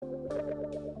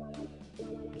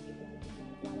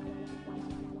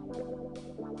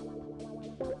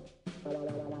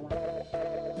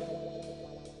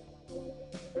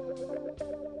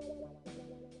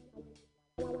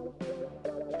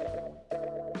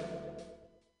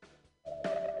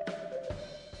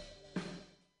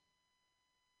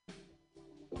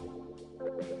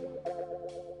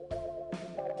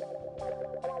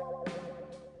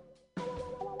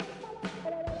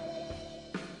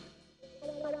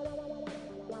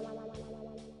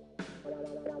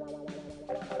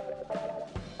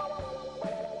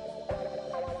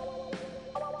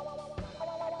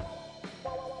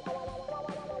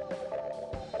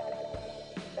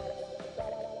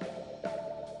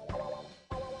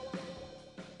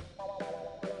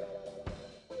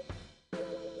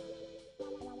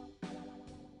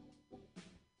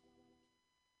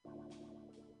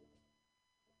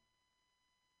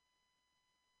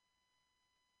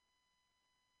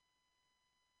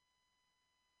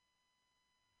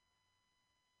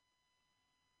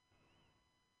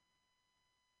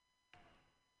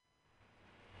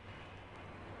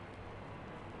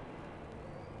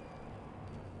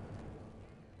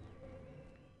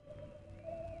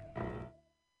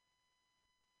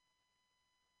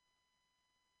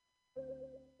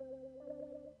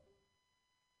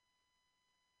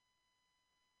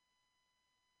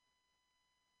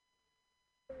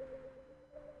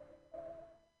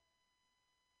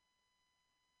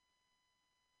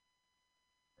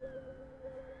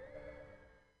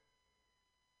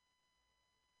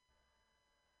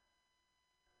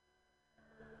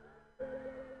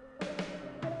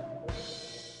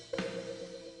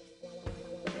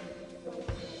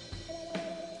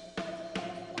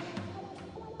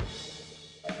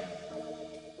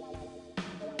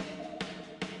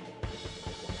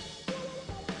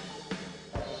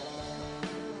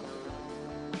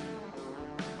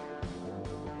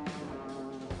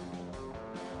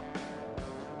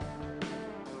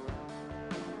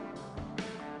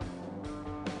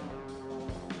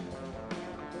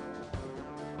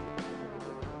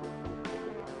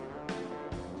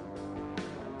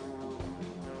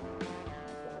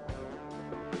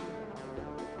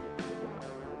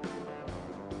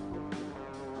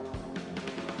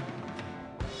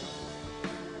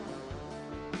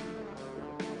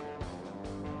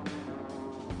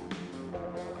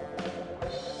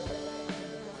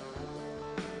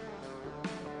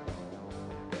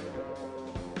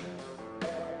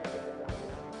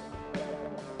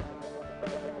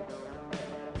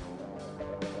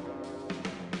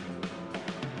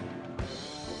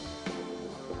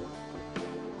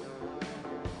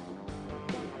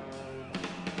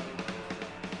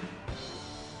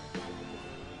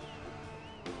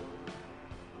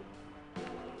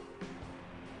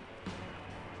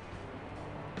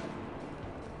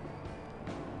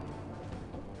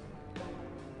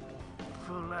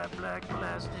beautiful like black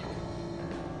plastic.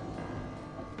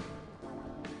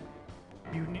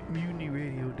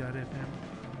 MutinyRadio.fm.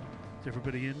 Is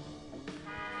everybody in?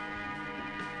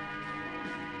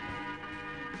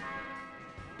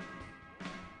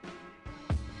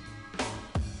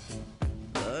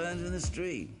 Lines in the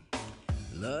street,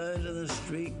 lines in the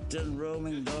street, and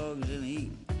roaming dogs in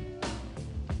heat.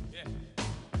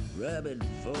 Rabid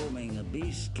foaming, a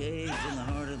beast caged in the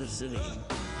heart of the city.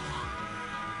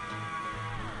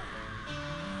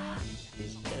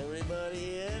 Is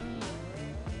everybody in?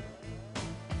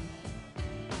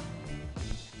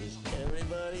 Is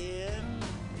everybody in?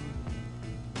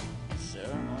 The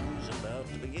ceremony's about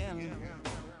to begin.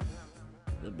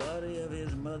 The body of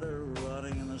his mother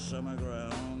rotting in the summer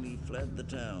ground, he fled the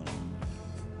town.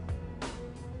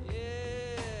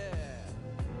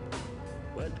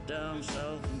 Went down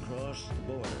south and crossed the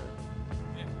border.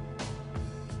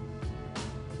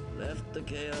 Left the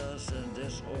chaos and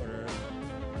disorder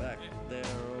back there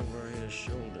over his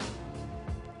shoulder.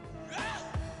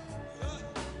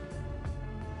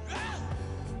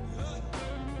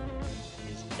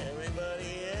 Is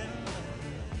everybody in?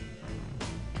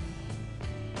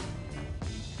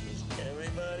 Is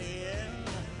everybody in?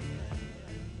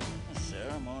 The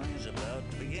ceremony's about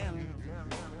to begin.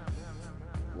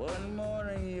 One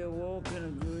morning he awoke in a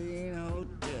green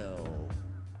hotel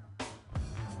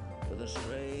with a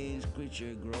strange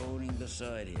creature groaning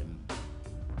beside him.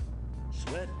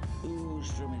 Sweat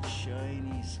oozed from its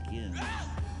shiny skin.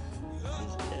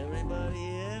 Is everybody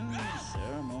in? The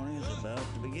ceremony is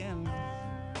about to begin.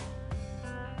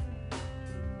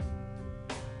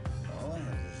 All I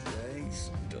have to say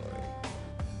is story.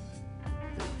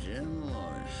 The Jim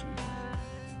Morrison.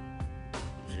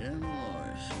 Jim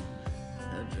Morrison.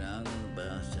 Drowned in the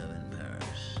bathtub in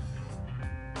Paris.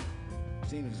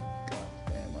 Seems a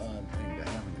goddamn odd thing to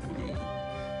happen to me.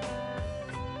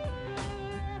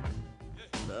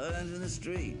 Lines in the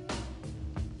street.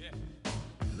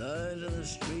 Lines in the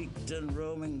street and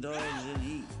roaming dogs in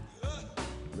heat.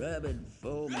 Rabid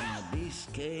foaming, a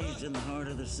beast caged in the heart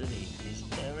of the city. Is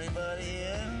everybody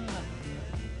in?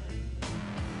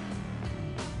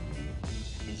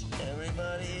 Is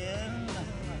everybody in?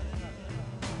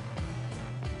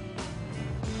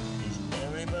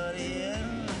 Everybody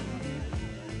in?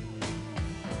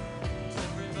 Is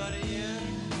everybody in?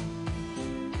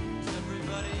 Is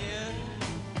everybody in?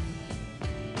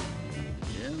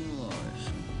 Jim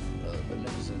Morrison, the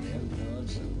beneficent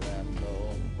influence of Rambo.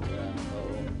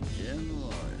 Jim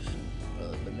Morrison, the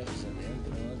beneficent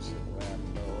influence of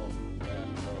Rambo.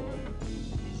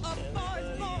 A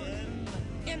boy's born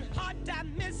in hot time,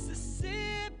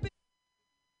 Mississippi.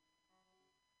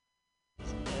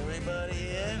 Is everybody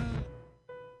in?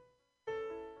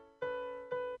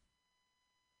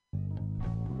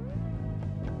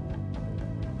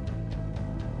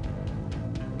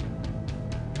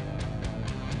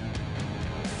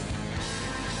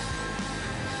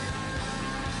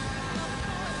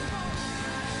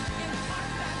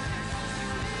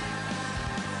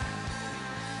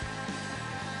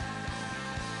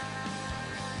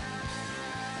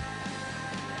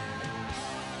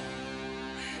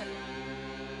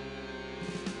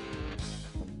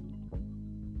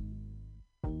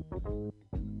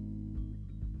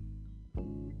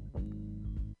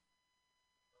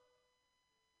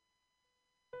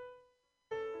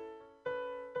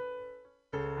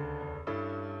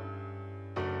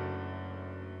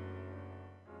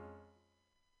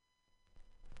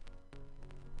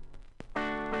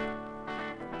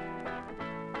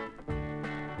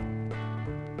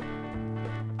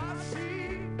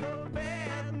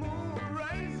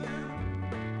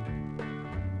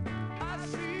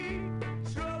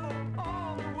 Trouble all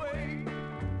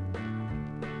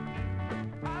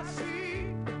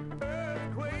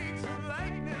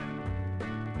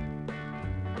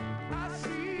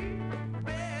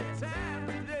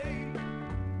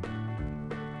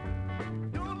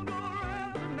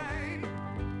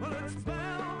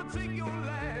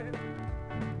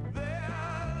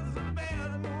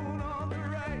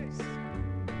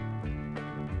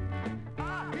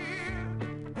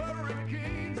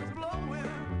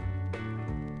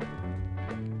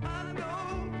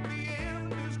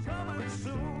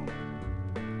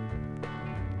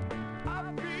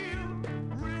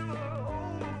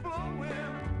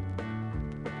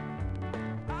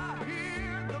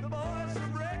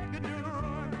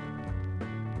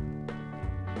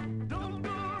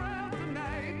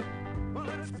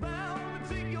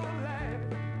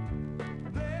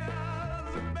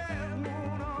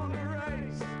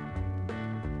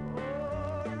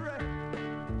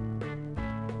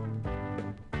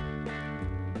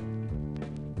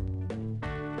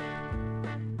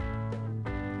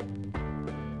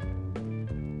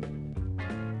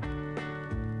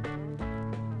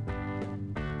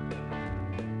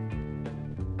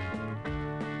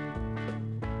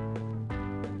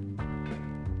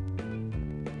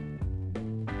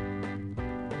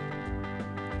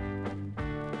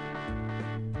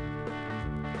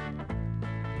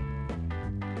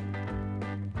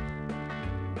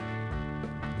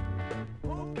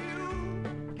Hope you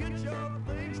get your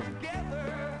things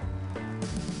together.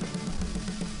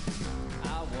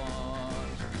 I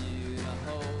want you to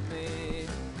hold me.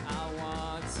 I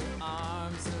want your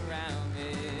arms around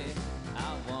me. I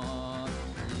want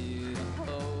you to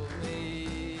hold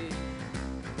me,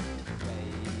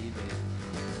 baby.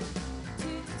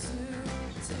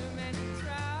 Too many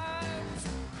drugs.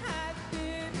 I've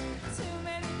been too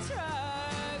many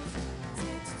drugs.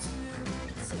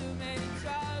 Too many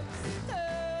drugs.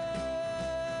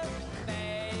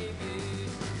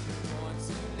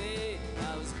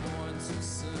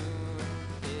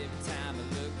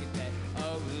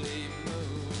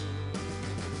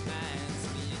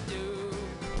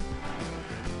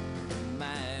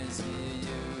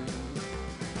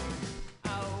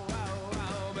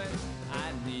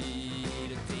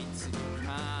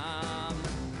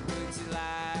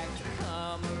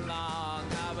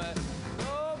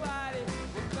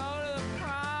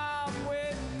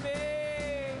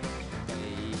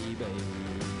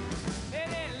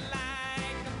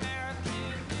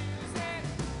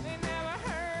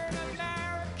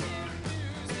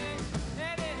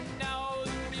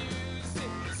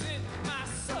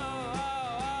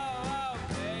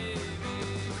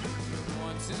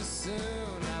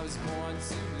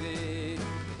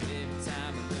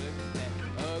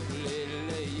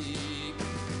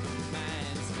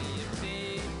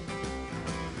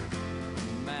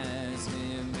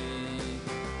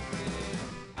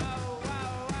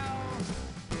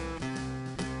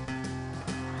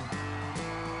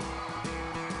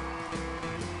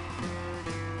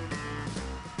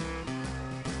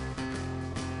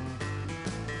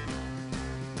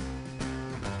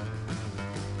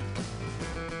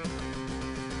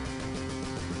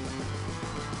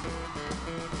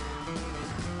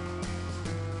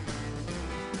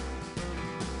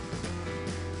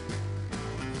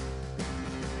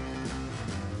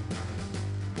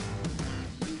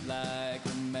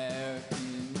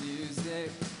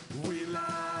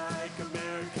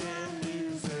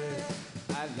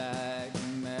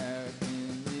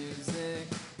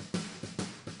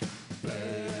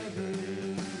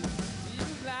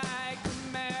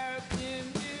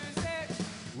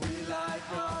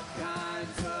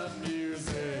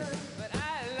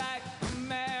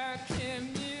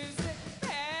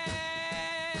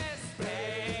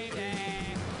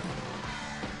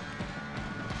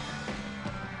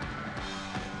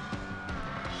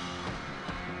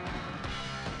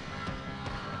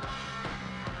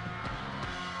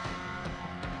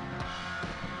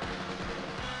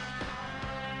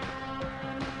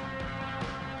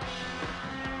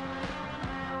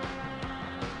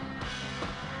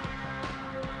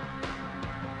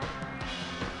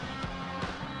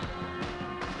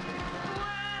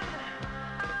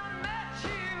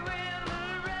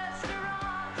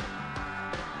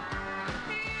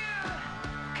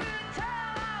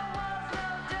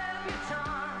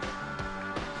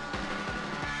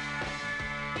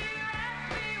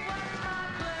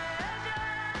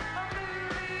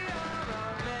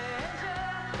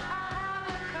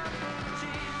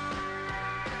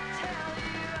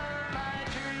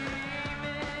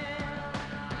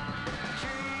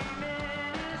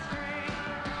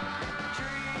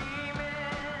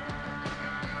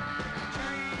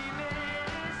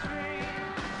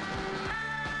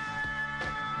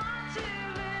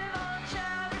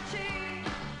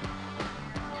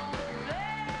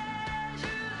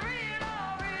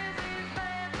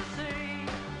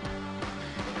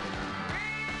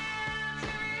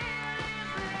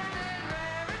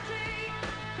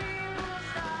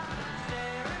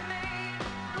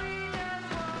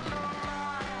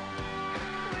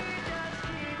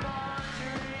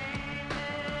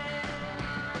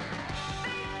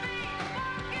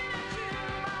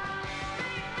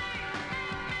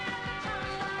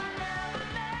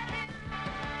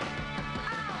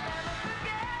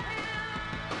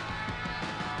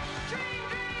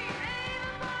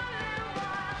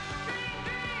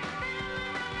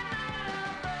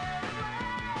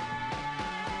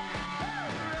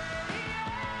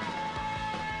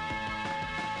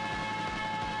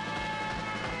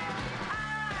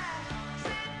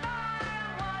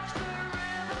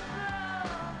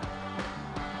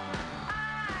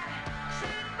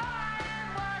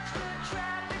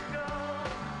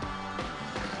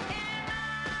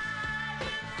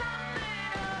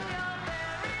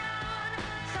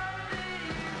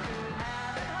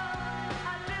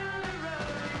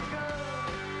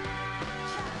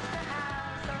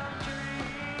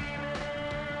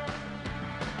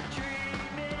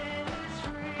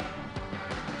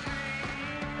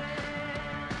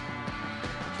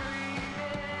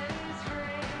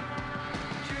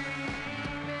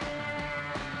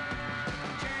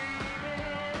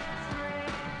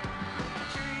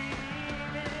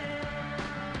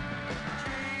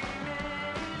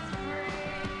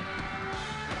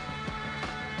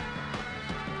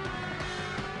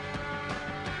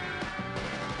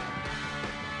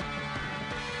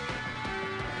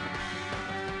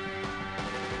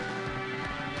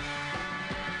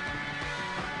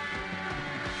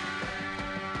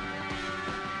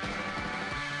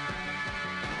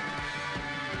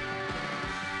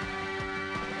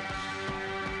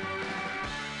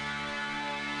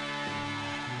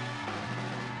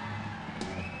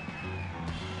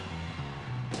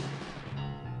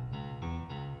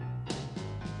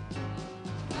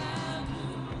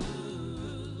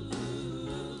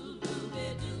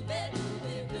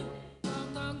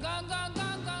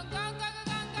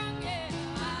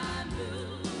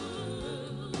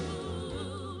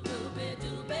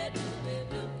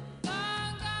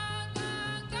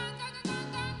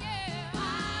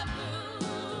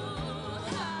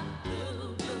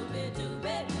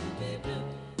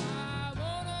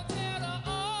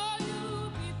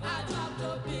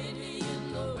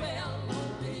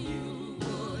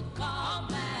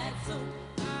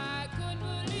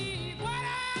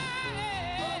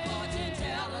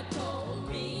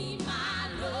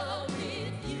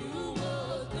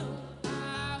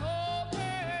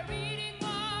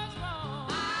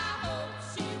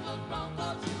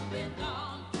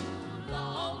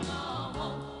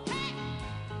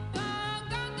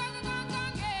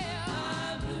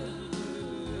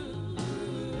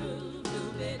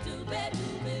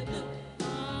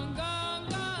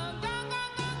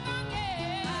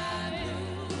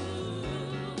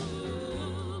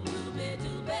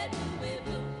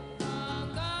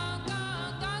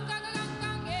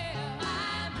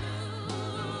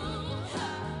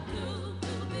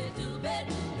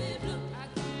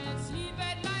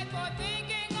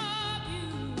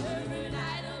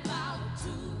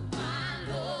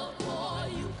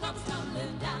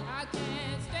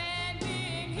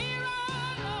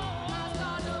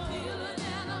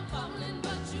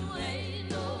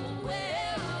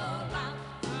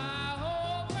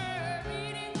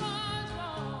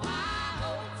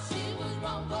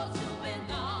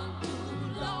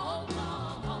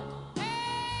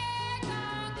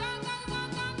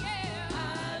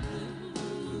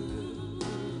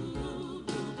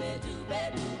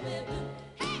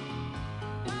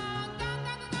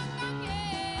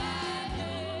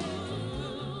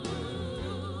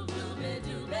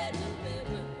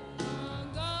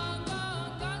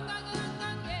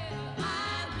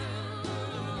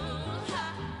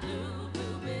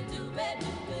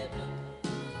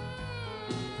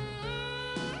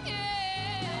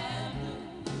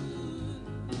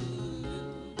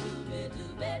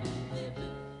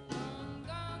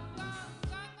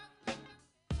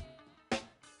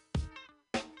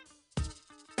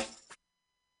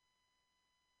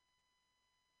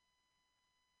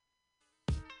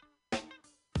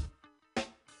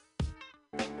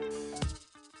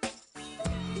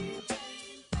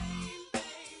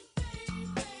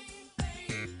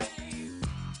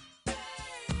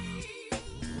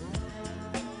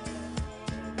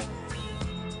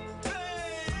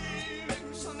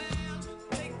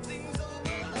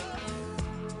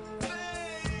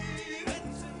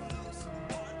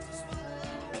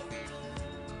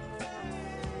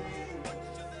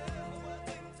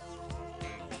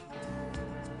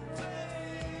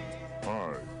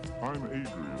 I'm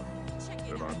Adrian,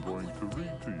 and I'm going to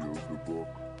read to you the book,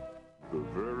 The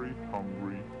Very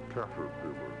Hungry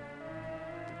Caterpillar.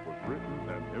 It was written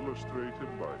and illustrated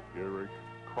by Eric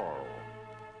Carle.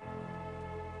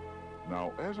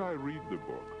 Now, as I read the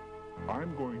book,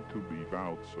 I'm going to leave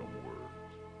out some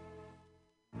words.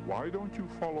 Why don't you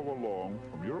follow along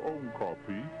from your own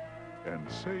copy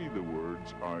and say the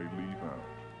words I leave out?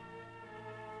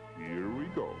 Here we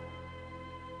go.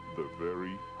 The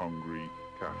Very Hungry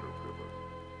Caterpillar.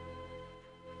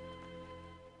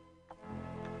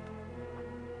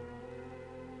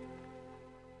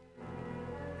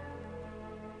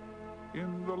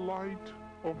 In the light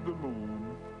of the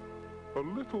moon, a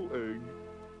little egg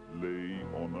lay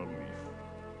on a leaf.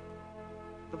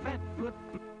 The fat foot.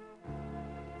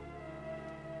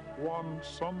 One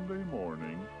Sunday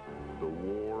morning, the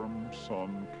warm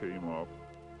sun came up,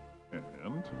 and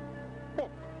pop!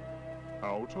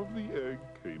 Out of the egg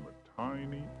came a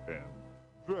tiny and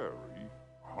very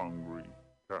hungry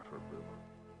caterpillar.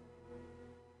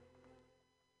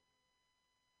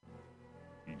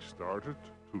 He started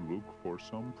to look for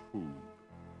some food.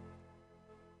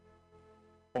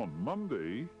 On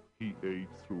Monday, he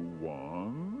ate through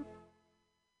one,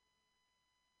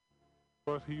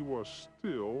 but he was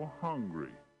still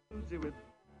hungry.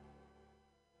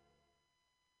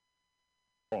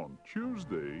 On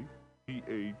Tuesday, he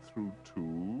ate through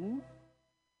two,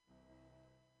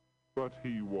 but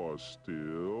he was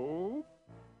still...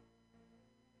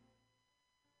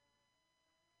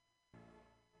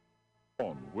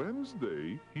 On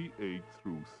Wednesday, he ate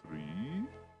through three,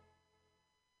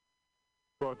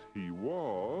 but he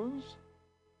was...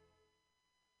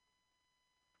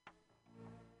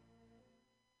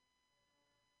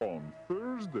 On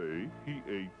Thursday, he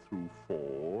ate through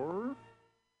four,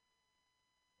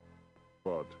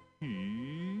 but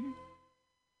he...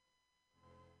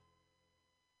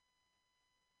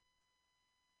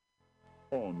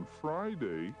 On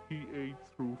Friday, he ate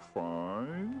through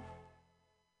five,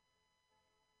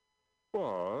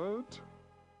 but...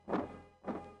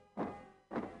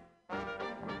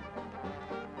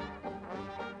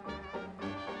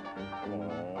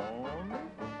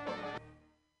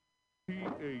 He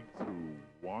ate through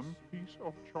one piece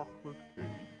of chocolate cake,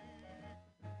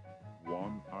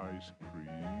 one ice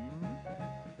cream,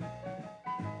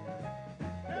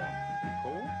 one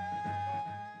pickle,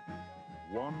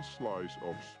 one slice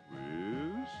of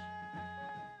Swiss,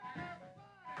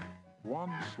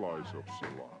 one slice of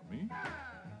salami,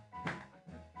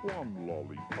 one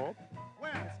lollipop.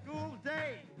 Well, school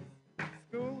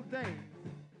days,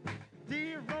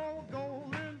 dear old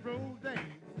golden rule days,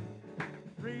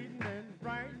 reading and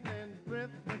writing and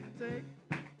arithmetic,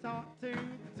 taught to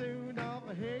the tune of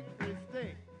a hickory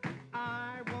stick.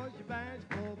 I was your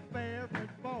bashful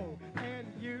favorite beau, and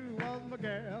you was my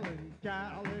girl in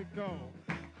calico.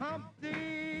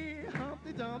 Humpty,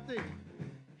 Humpty Dumpty,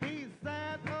 he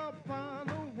sat upon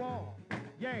the wall.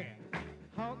 Yeah,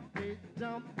 Humpty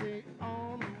Dumpty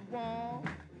on the wall.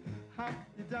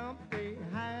 Humpty Dumpty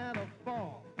had a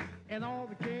fall, and all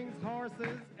the king's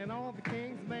horses and all the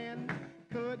king's men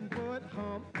couldn't put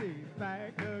Humpty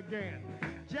back again.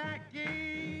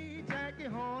 Jackie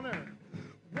Horner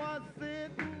was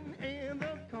sitting in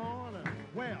the corner.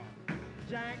 Well,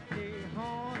 Jackie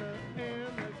Horner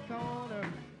in the corner,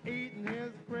 eating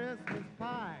his Christmas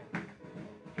pie.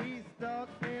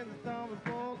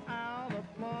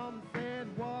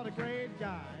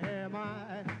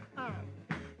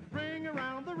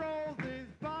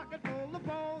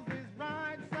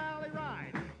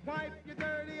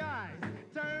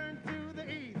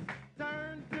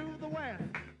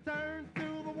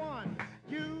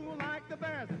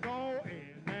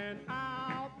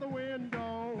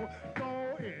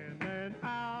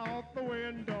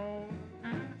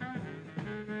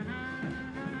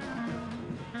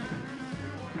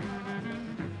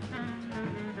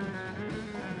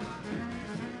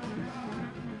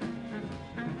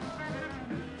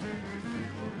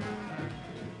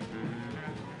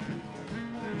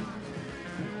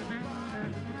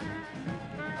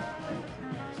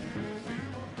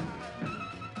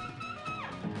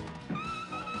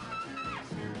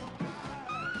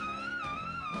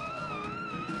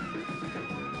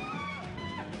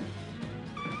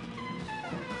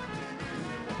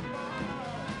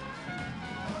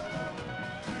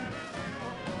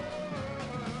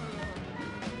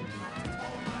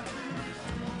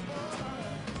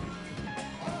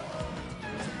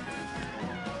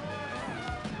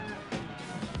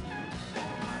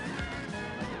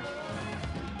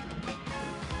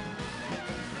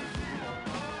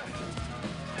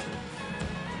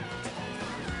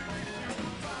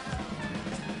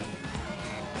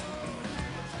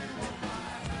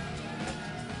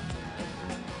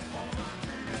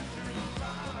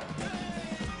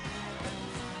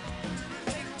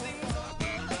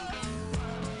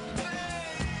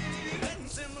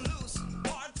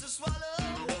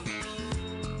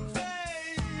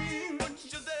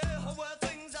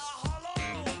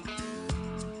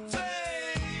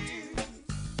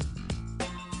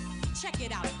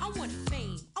 it out. I want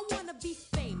fame. I wanna be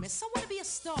famous. I wanna be a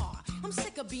star. I'm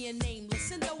sick of being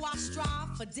nameless, and though I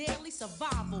strive for daily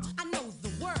survival, I know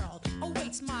the world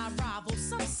awaits my arrival.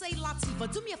 Some say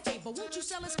Latifah, do me a favor, won't you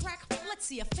sell us crack? Let's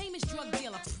see, a famous drug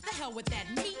dealer. The hell with that.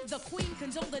 Me, the queen,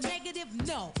 condone the negative?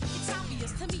 No. It's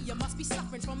obvious to me you must be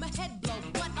suffering from a head blow.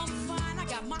 But I'm fine, I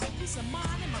got my peace of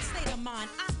mind and my state of mind.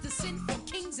 I descend from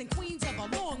kings and queens of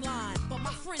a long line. But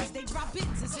my friends, they drive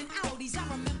Benzes and Audis. I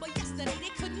remember yesterday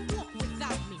they couldn't walk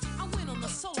without me. I went on the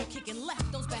solo kick and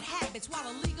left those bad habits, while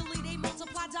illegally they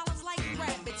multiply dollars like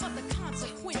rabbits. But the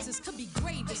consequences could be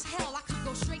grave as hell. I could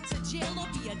go straight to jail or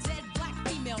be a dead black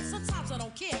female. Sometimes I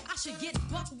don't care, I should get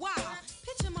buck wild.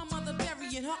 Picture my mother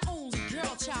burying her only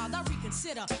girl child. I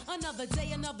reconsider, another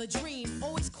day, another dream.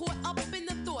 Always caught up in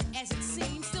the thought as it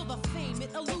seems. Still the fame,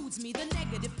 it eludes me, the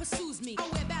negative pursues me. I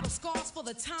wear battle scars for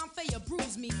the time Faya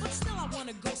bruised me. But still I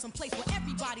wanna go someplace where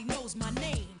everybody knows my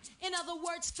name. In other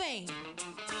words, fame.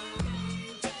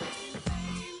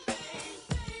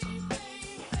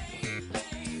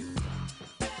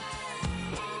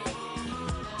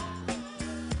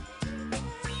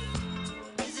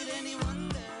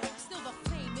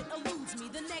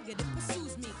 Negative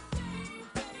pursues me.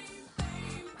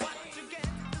 What you get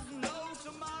is no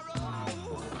tomorrow.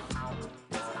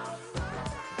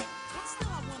 But still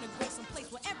I wanna go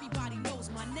someplace where everybody knows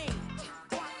my name.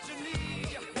 What you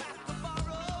need, you have to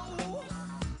borrow.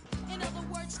 In other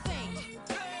words, fame.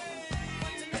 Fame.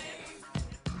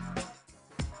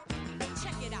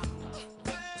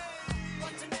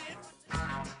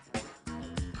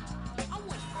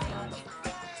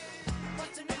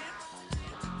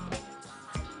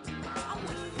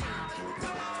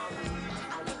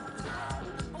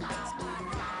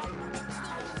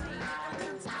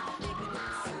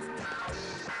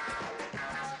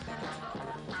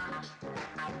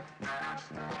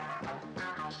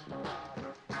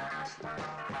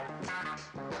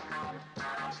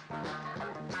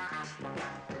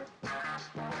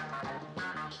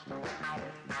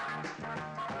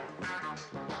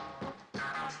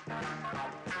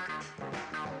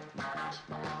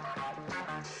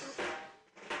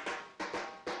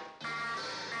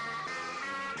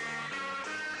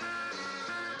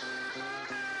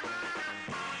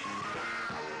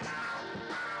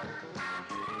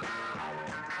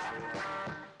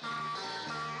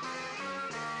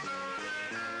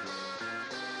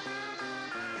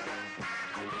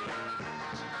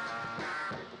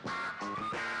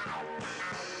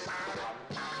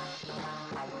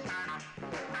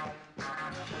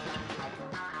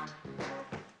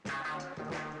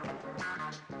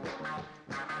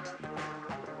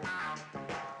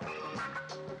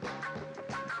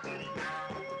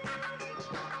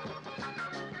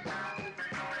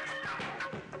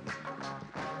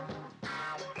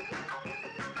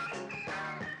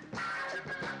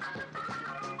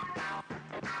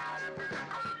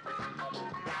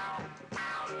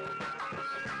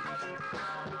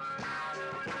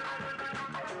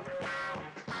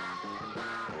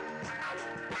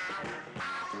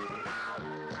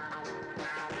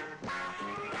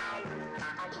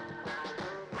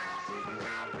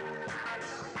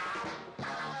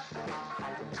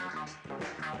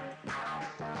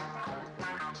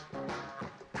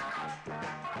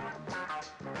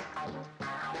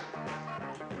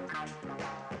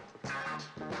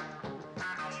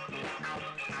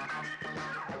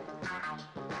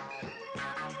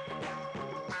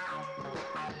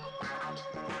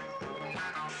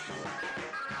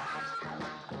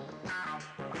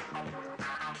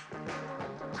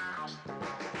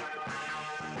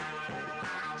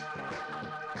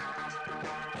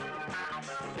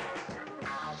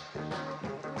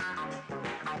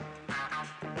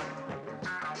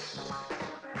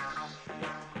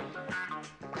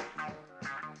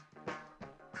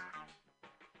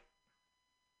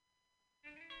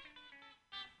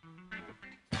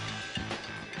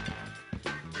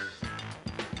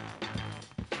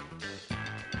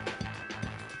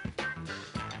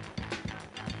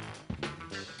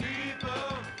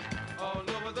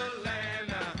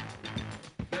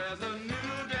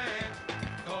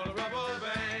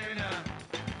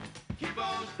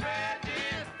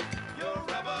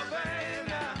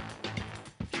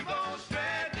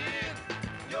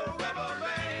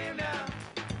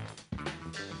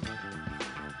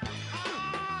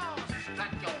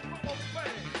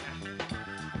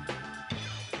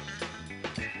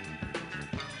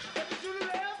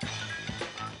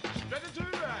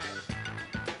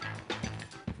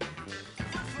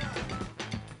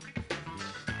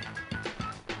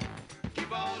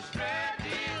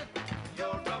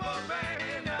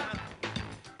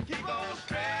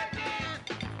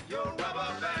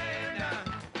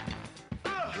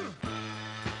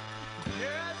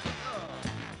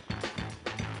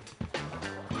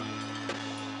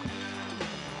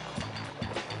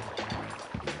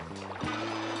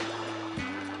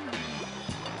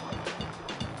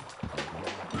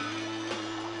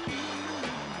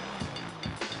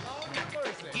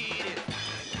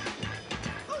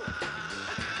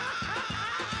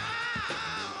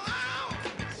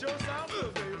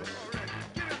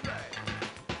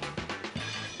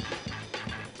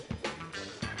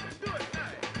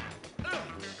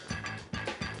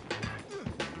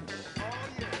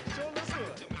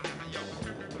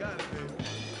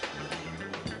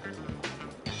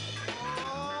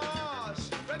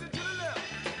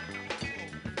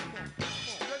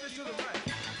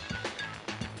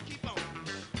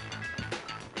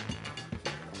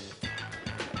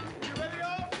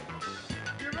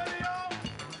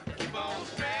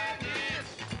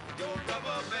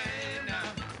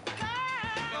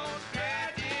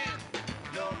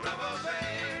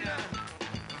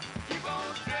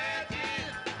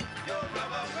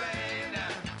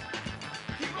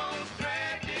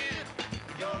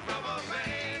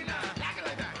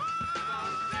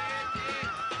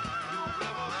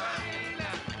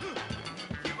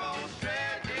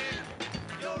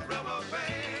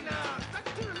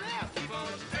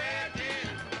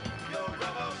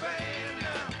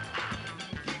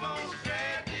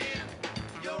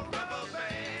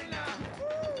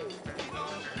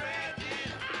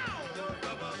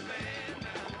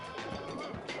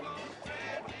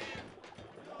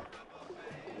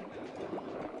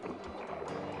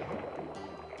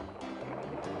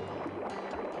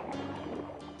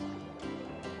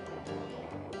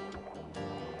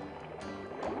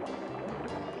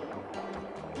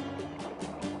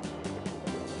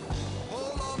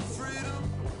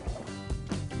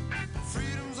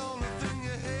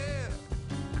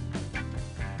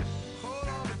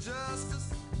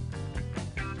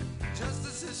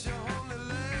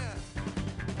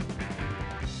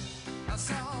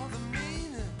 saw the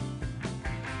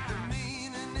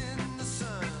meaning in the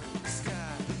sun, the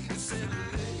sky. It said,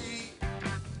 Lee,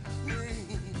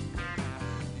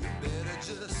 you better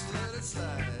just let it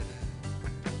slide.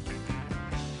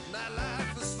 Now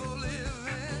life is for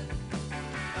living,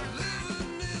 and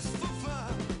living is for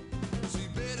fun. So you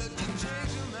better just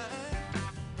change your mind.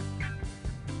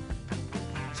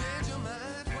 Change your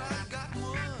mind while I got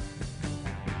one.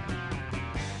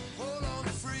 Hold on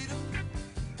to freedom.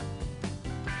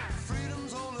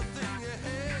 Freedom's only thing you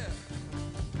have.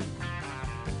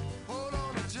 Hold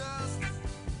on to justice.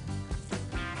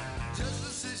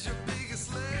 Justice is your biggest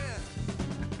land.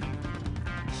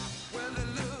 Well, they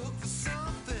look for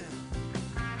something,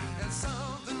 and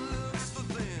something looks for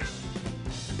them.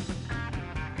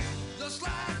 Just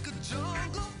like a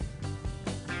jungle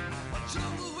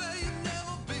where you've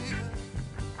never been.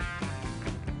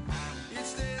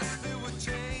 Each day is filled with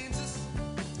changes,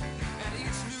 and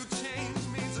each new change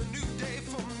means a new day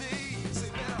for me. So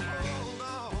you better hold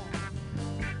on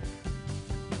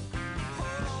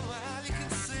while you can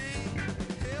see.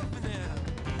 Help me now.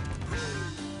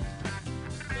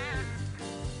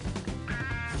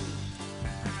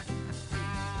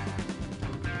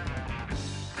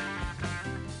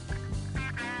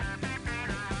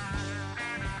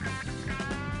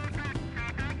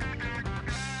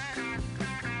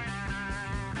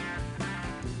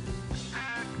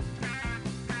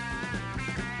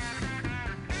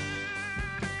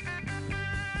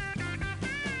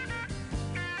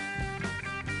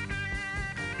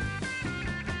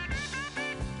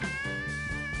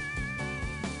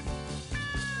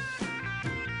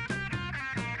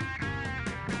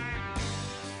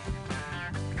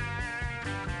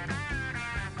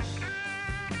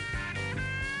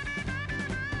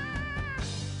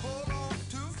 Hold on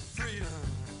to freedom.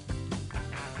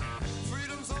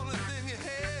 Freedom's only thing you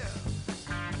have.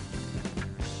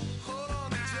 Hold on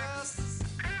to justice.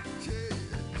 Yeah,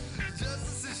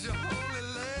 justice is your holy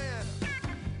land.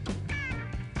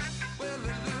 Well,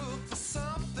 they look for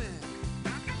something,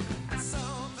 and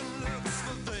something looks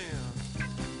for them.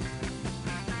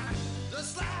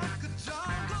 Just like a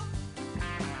jungle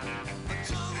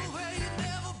where you've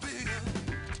never been.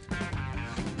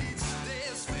 Each day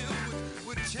is filled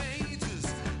with changes,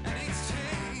 and each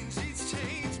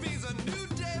change means a new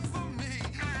day for me.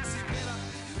 So you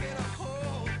better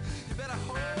hold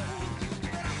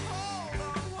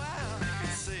on while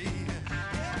you see.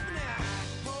 Help me now,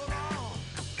 hold on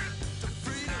to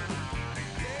freedom,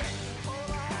 yeah,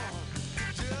 hold on to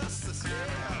justice,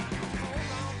 yeah,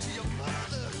 hold on to your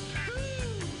mother,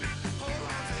 hold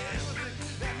on to everything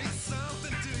that means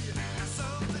something to you,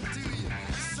 something to you,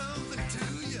 something to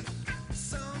you,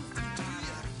 something to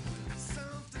you,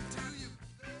 something to you,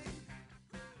 babe.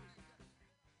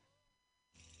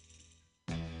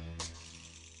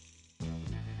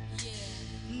 Yeah,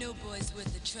 no boy's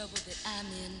worth the trouble that I'm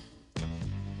in.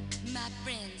 My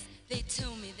friends, they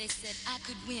told me, they said I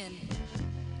could win.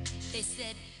 They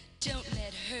said, don't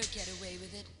let her get away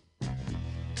with it.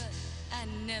 But I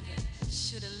never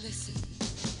should have listened.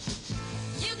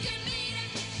 You can beat her,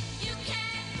 you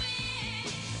can't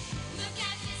win. Look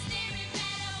out, she's staring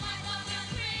better, wipe off your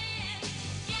grin.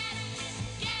 Get her,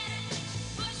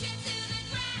 push her to the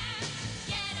ground.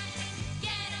 Get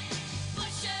her,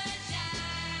 push her down.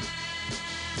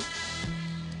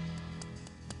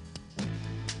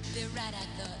 They're right, I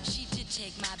thought. She did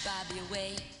take my Bobby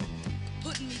away,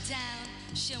 putting me down,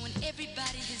 showing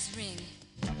everybody his ring.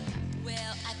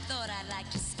 Well, I thought I'd like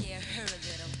to scare her a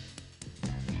little,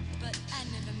 but I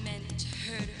never meant to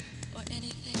hurt her or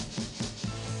anything.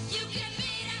 You can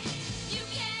beat her, you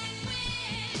can't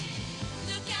win.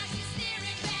 Look out, she's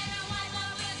staring better, wipe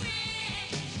off her grin.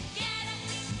 Get her,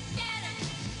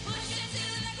 push her to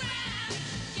the ground.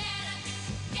 Get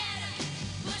her,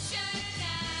 push her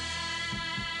down.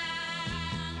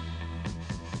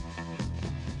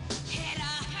 Hit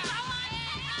her, come on,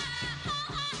 hit her,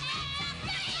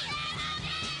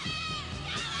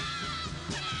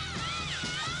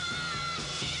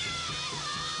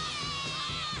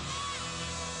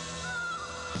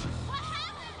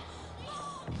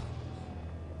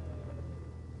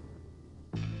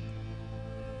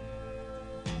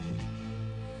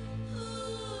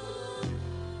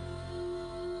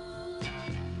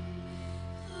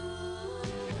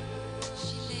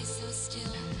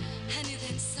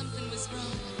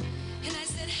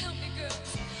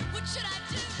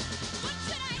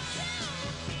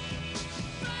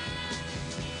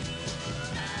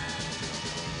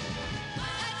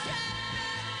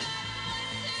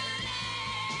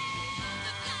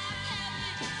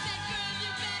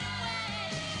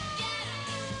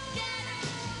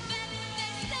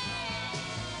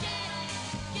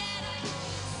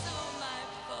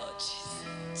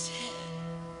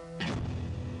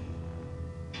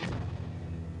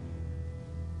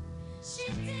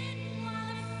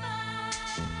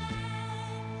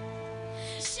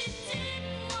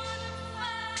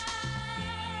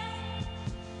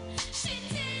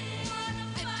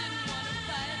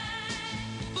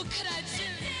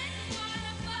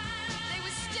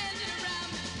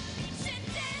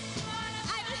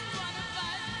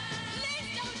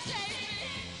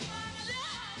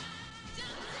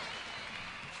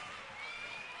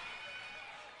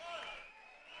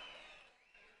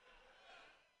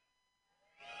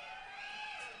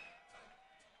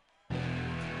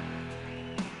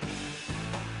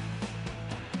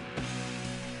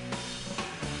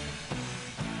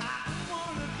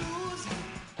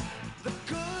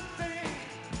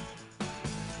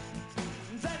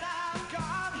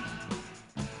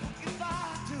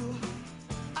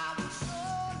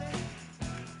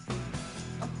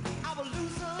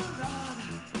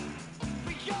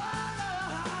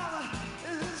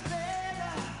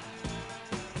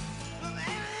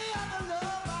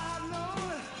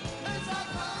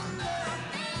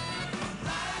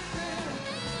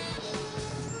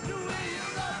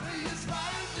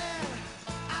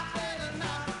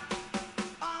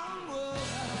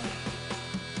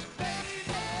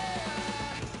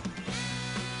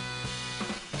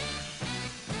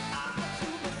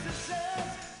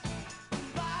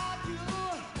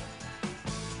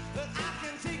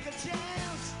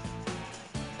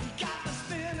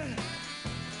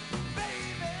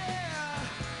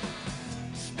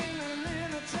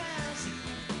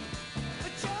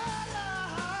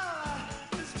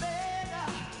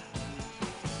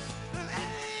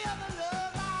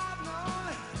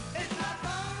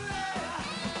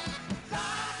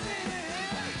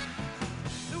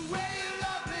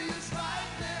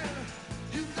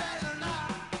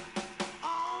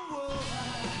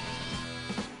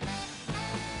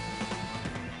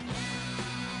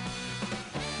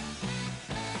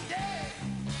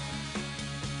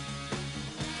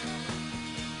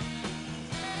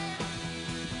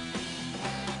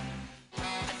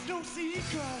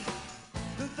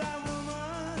 'cause that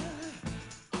woman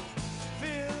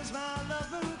feels my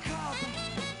love and coffin.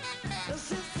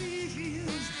 She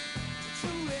feels so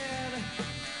red.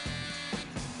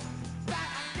 That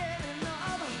I get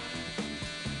enough,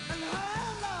 and her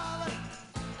love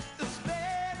is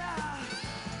better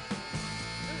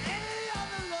than any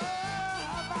other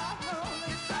love I've known.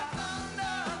 It's like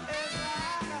thunder, it's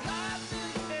like a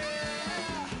lightning,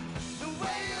 yeah. The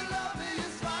way you love me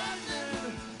is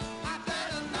frightening. I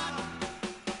better knock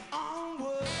on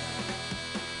wood,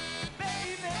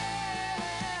 baby.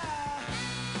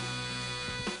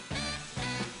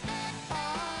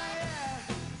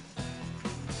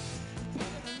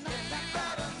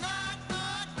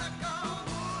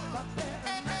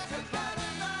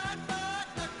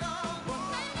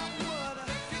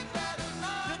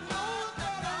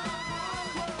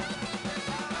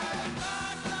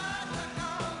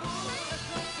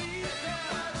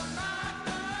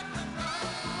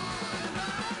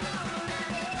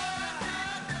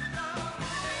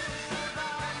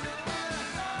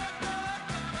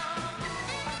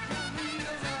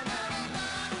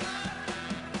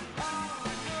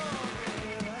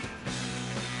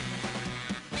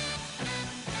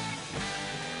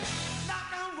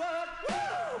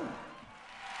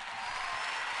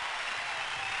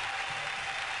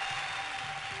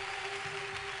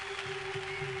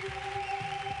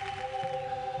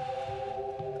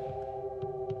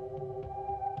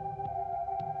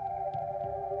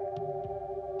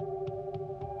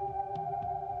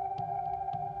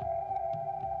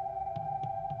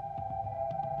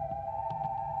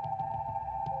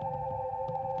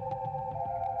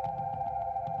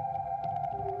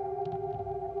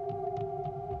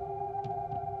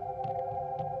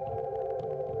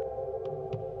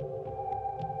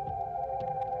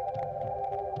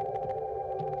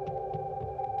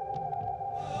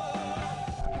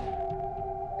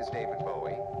 Is David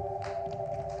Bowie.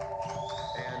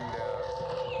 And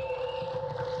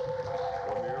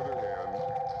On the other hand,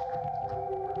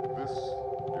 this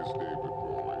is David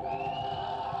Bowie.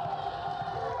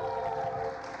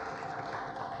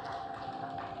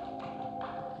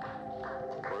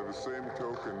 By the same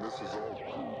token, this is all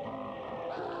true.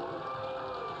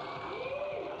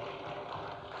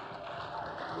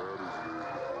 That is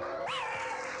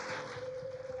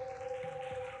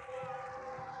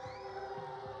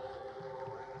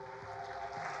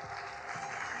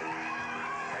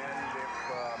David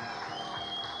Bowie.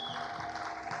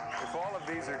 if all of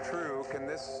these are true, can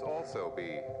this also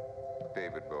be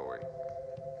David Bowie?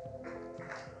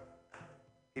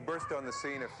 He burst on the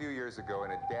scene a few years ago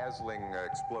in a dazzling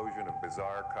explosion of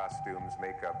bizarre costumes,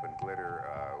 makeup, and glitter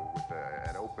with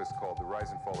an opus called The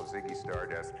Rise and Fall of Ziggy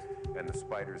Stardust and the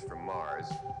Spiders from Mars.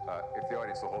 If the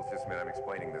audience will hold just a minute, I'm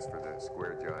explaining this for the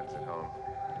Square Johns at home.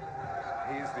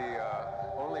 He's the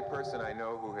only person I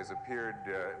know who has appeared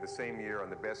the same year on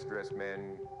the Best Dressed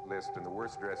Man list and the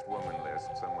Worst Dressed Woman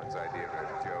list, someone's idea of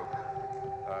a joke.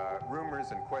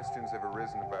 Rumors and questions have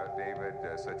arisen about David,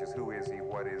 such as who is he,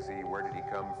 what is he, where did he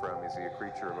come from, is he a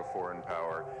creature of a foreign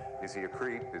power, is he a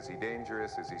creep, is he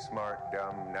dangerous, is he smart,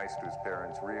 dumb, nice to his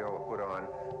parents, real, put on,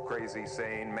 crazy,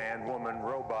 sane, man, woman,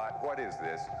 robot, what is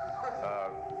this?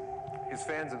 His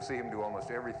fans have seen him do almost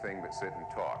everything but sit and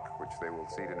talk, which they will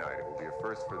see tonight. It will be a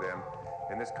first for them.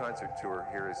 In this concert tour,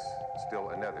 here is still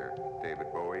another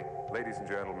David Bowie. Ladies and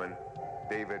gentlemen,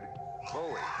 David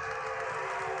Bowie.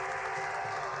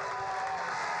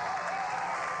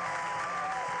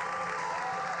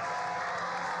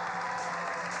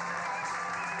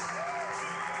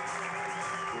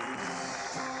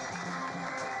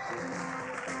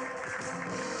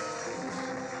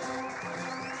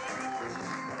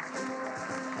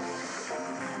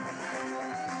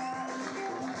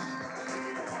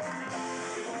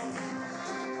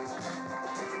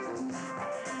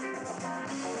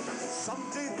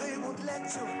 Someday they won't let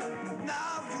you,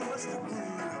 now you must agree.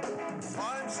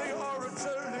 Times they are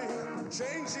returning,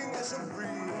 changing is a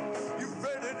breed. You've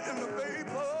read it in the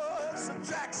papers, the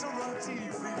tracks are on TV.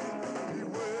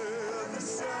 Beware the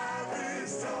savage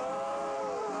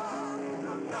song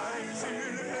of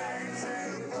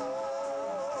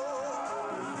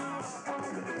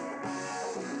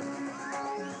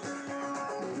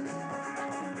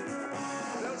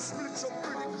 1984. They'll split your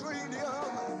pretty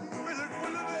cranium, will it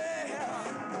there?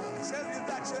 Tell you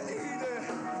that you're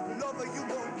 80, lover, you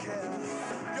won't care.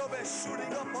 You'll be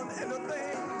shooting up on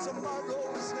anything,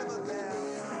 tomorrow's never there.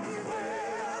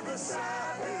 Beware the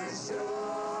savage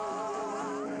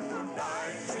shore of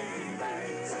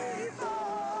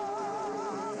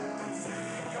 1984.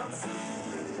 Come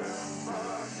soon, remember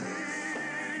me.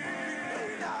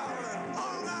 Darling,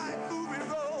 all right, movie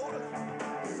road.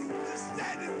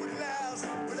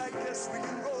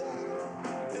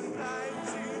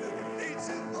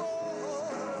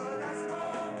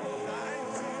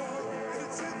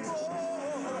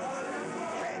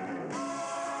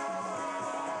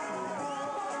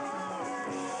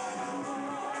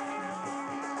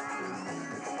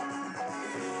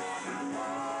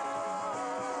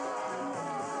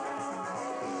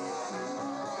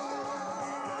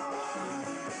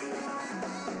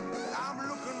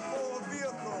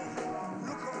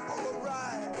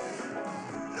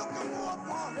 a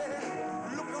party,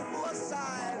 looking for a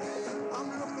sign. I'm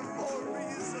looking for a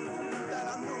reason that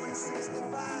I'm doing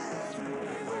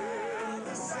 65. Well,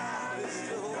 the South is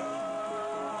yours.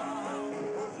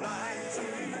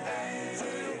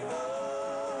 1984.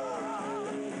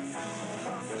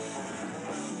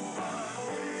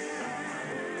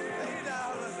 Lay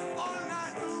down all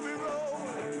night movie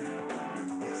road.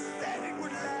 He said it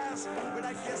would last, but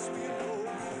I guess we know.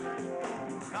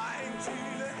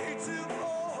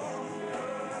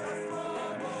 1984.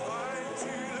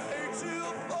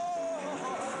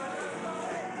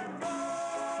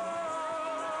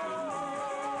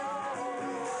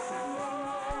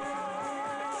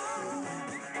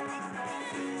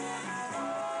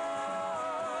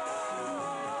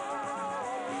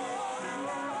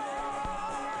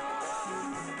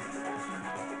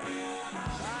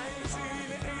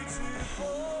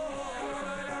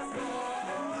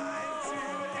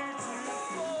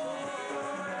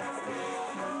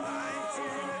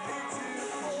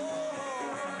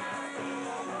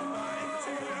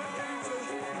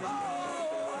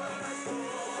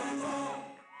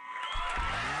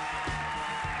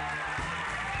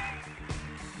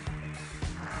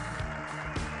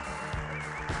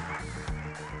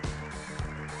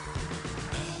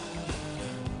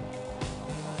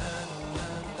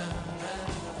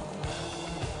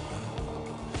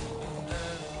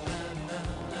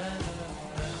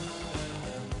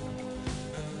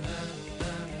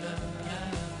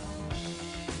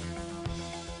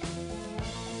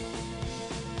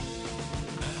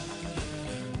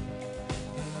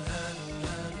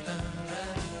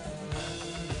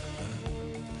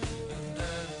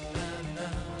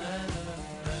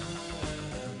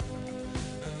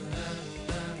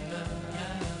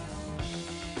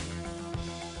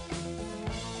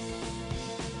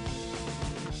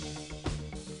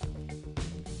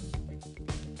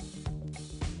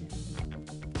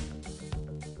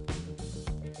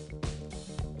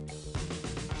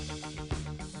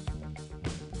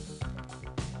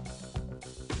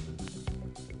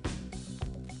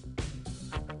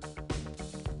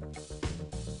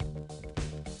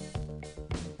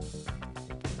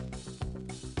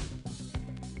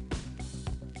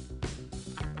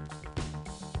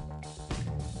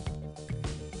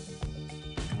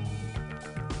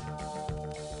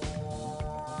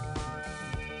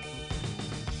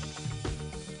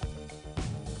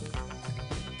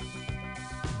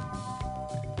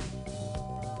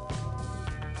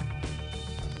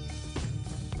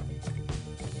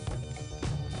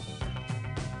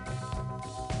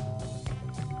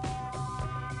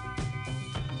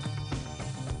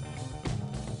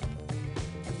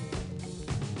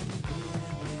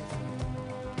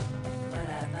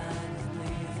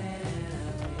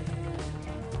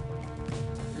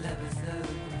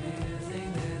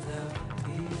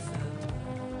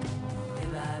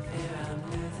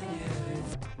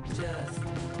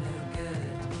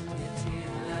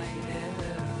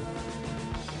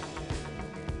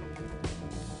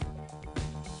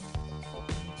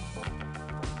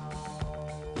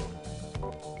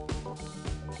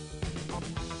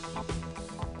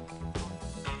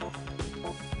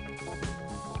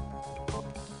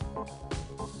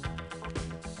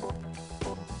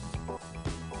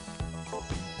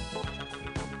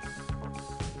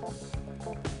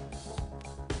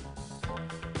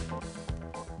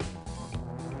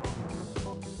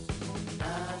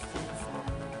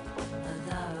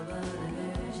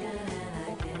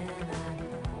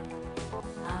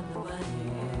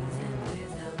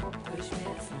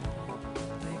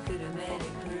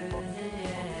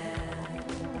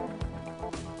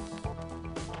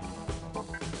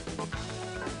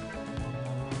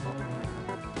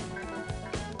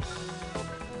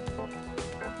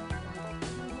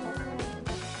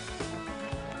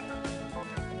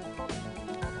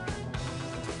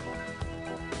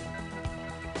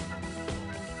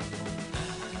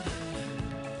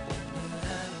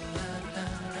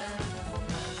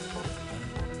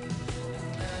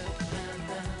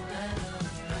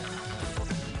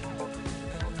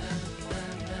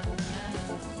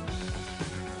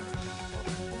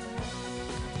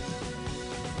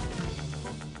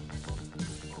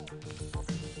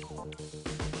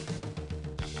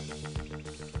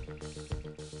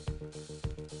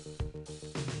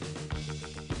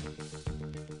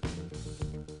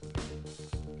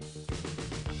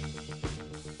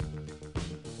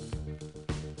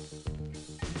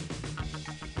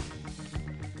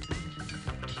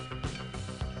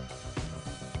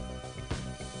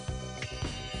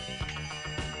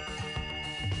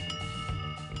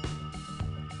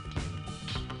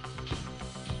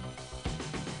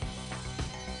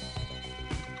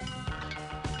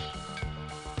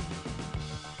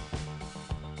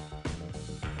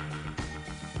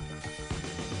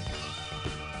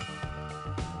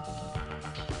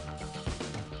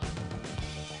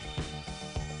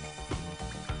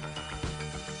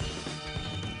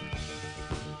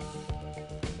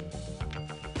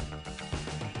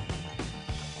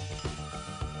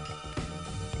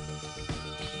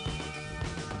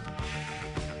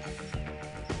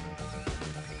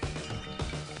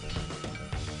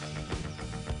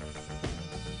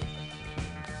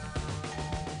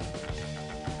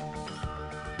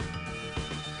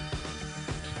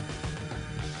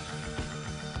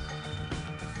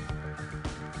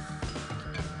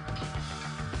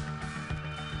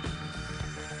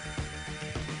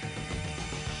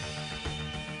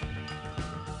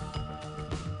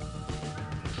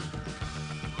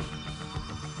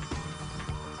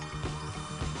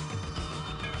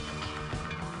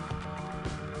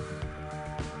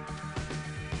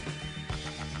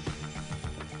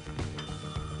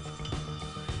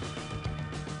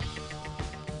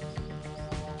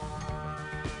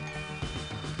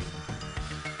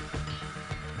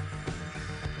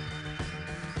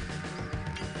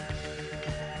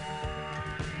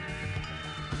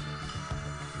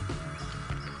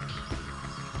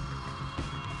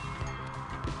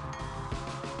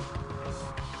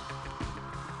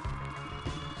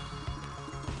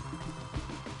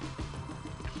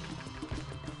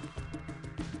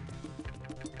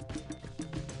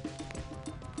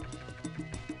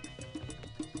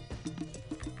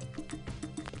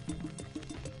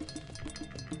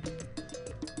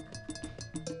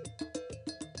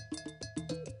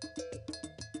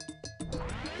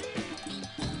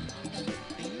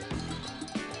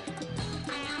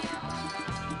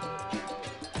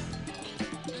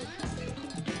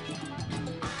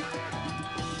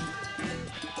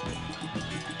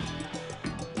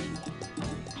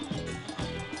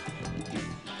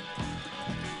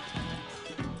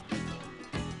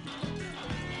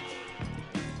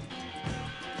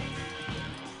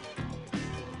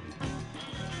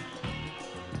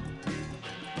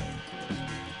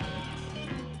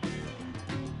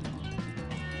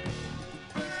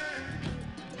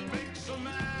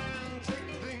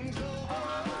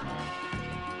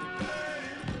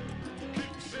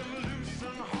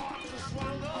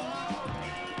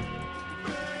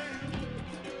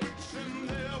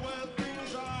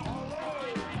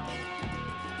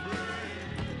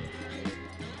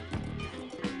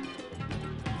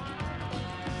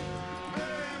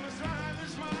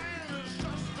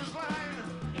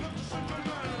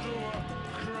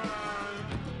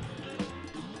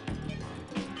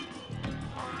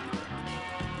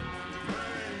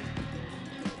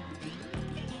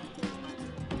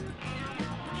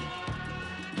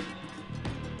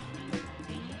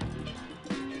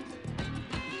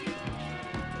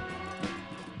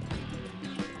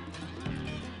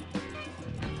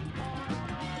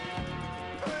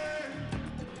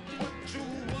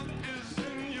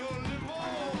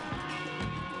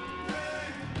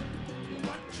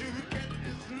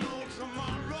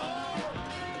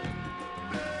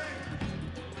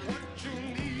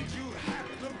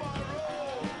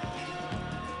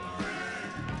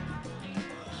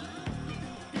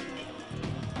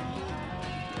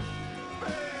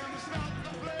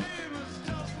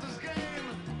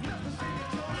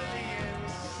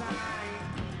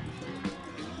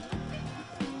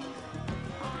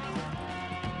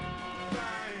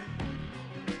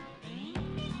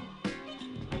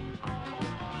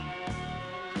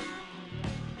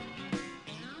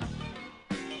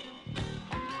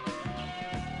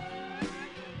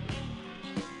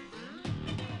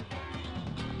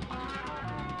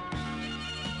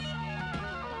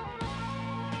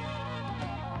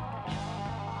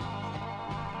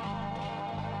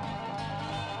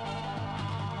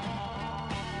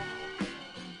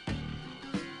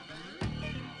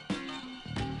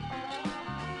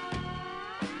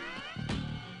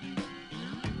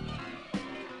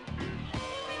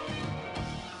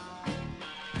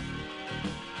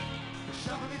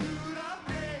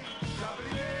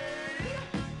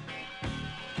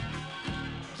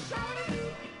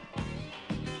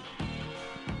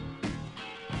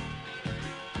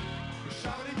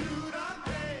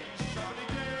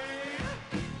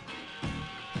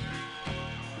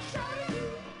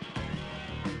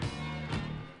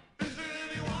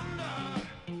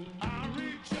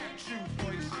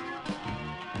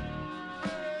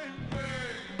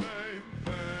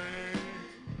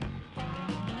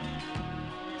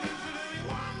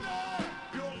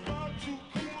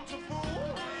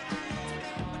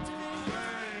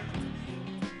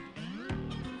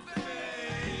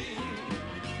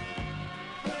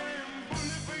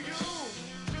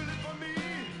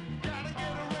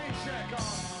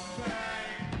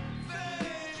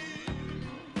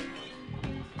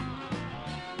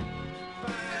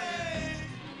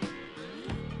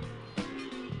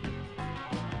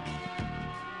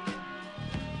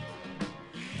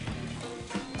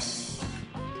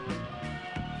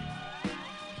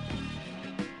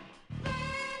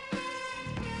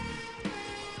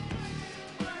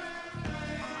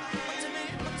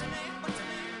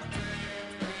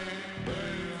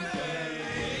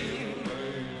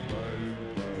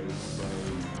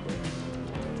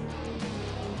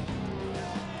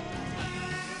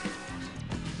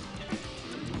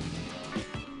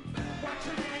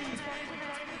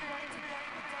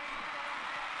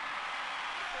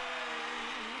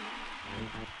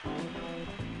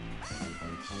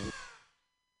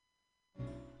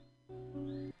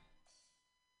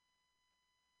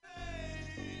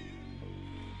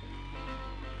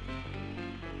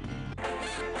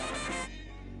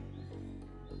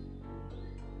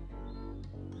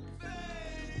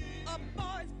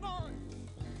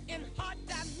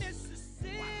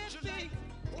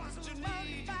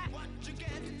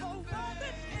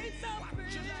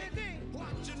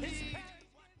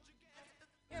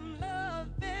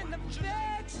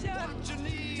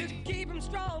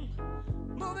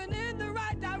 moving in the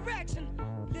right direction,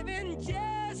 living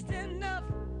just enough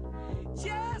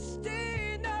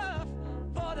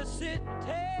for the city.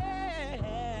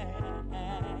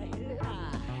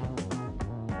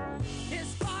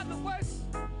 His father works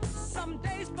some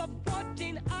days for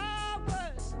 14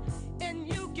 hours, and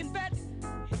you can bet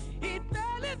he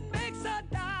barely makes a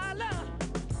dollar.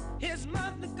 His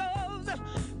mother goes to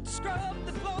scrub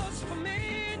the floors for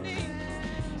many,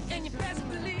 and you best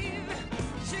believe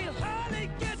she hardly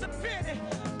gets a penny,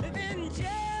 living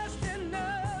just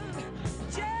enough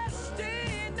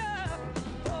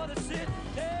for the city.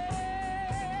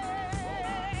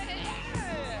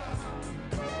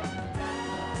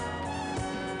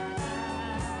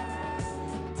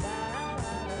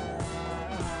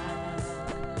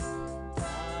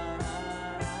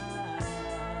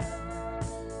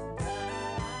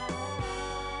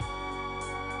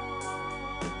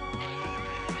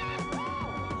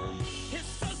 His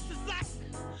sister's black,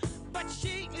 but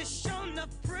she is shown up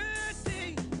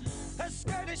pretty. Her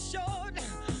skirt is short,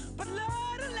 but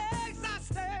Lord, her legs are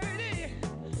sturdy.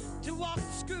 To walk to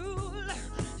school,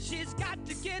 she's got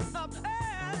to get up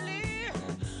early.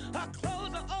 Her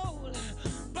clothes are old,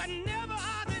 but never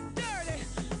are they dirty.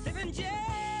 Living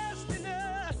just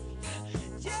enough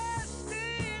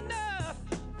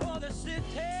for the city.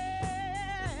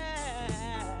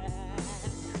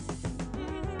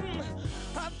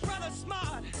 Her brother's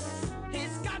smart,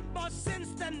 he's got more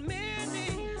sense than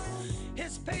many.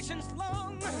 His patience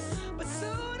long, but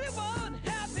soon he won't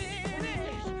have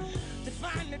any. To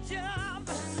find a job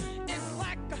is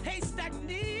like a haystack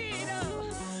needle,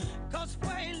 'cause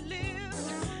where he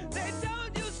lives, they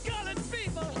don't use colored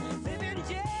people. Living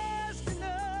just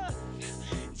enough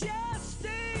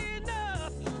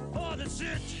for the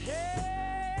city.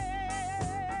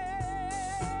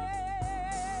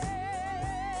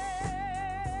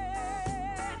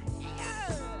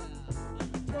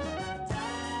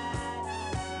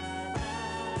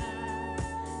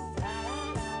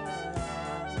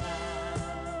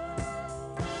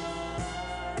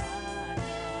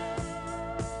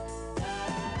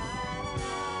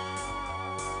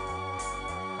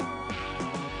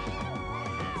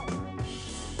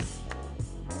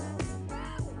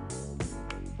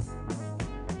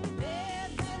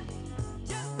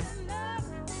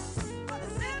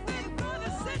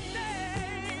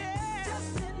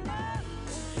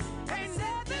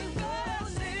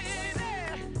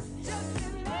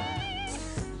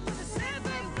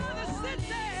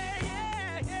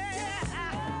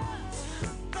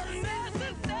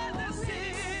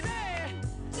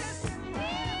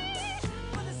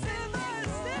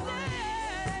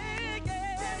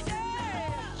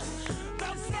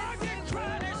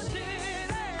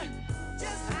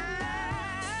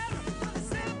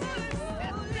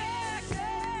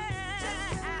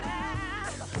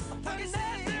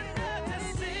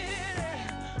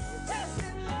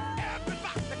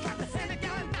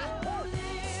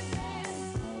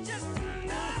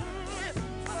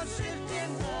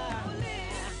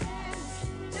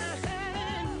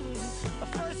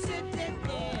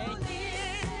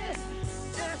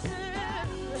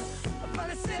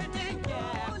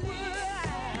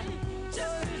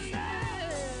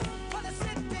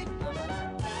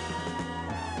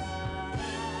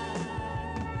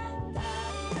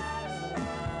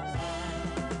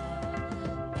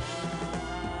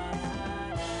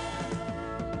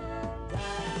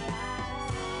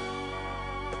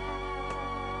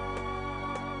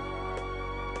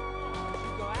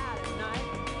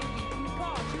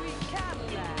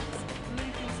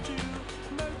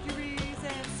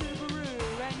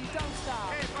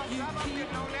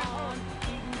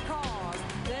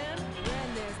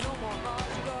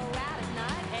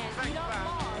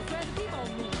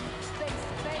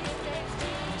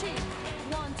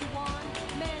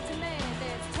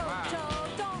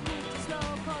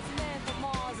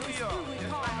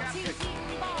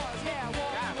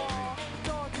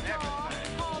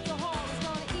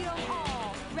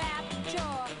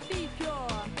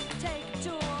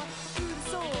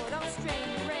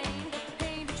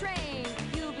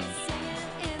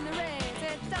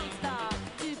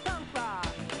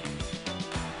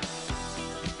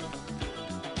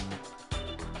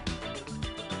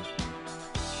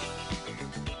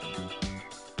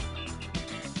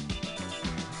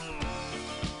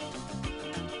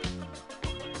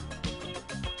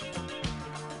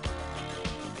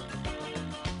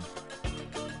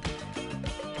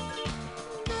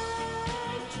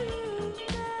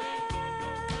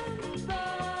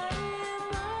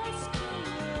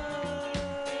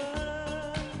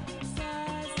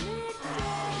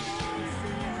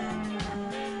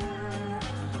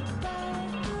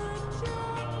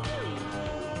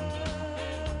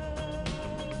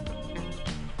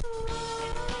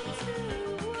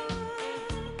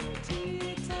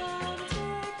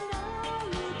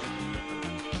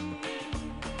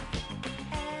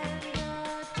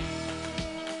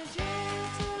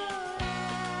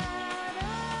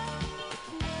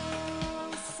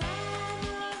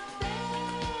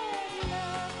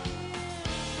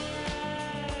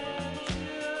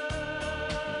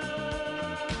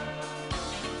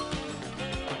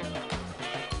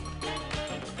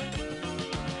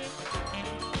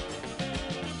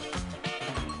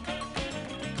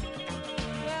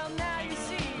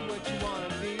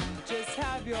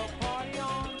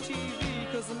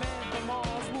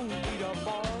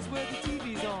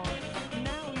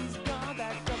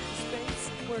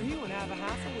 you and have a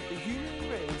hassle with the human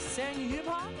race. Sang hip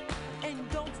hop and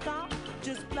don't stop,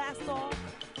 just blast off.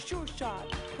 Sure shot,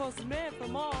 cause the man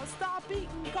from Mars stopped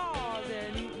eating cars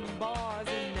and eating bars,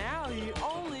 and now he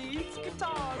only eats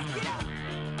guitars. Get up!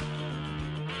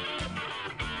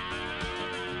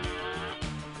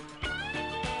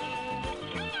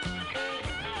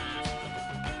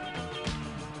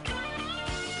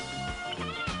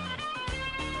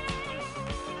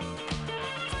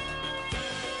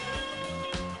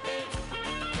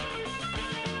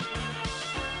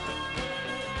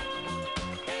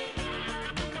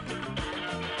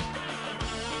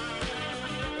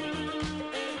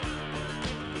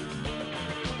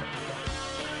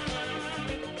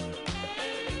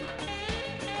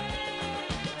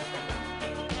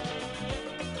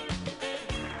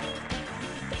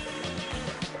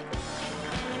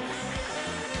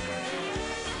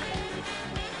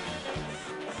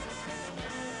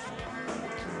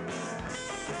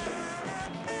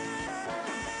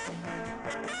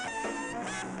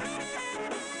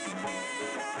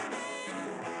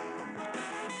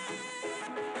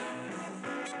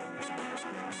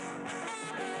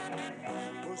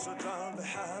 Puts her down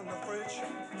behind the fridge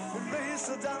and lays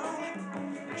her down.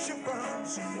 She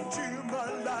frowns, gee,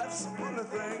 my life's a funny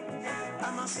thing.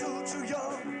 Am I still too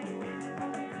young?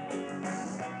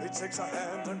 He takes her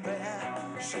hand and bear.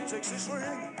 She takes his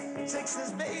ring, takes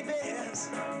his babies,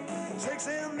 takes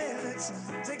their minutes,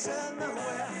 takes her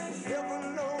nowhere.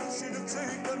 Heaven knows she'd have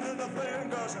taken anything,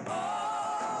 cause all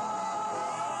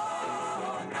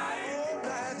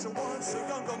night she wants a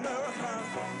young American.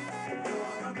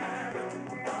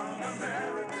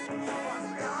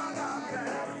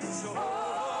 So all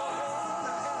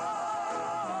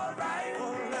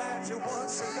night she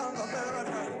wants a young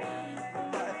American.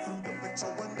 Right through the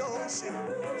picture window she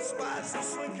spies the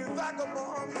slinking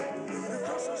vagabond. He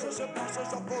crosses as he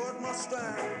passes a Ford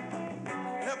Mustang.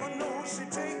 Never knows she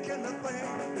take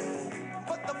anything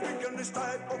but the freaking is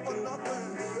type of a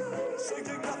nothing.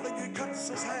 Singing nothing, he cuts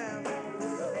his hand.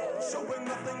 Showing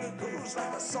nothing, it goes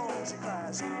like a song she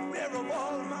cries. Where have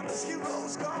all my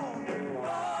heroes gone?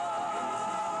 All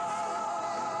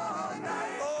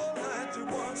night she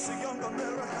wants a young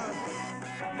American.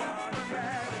 Young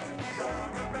American,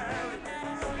 young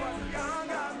American, young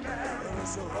American.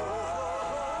 So all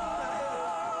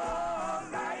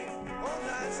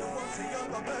night she wants a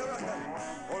young American.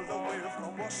 All the way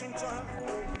from Washington.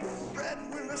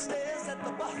 Breadwinner stares at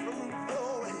the bathroom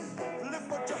floor. Live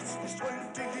for just these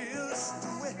 20 years. Do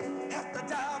we have to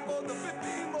die for the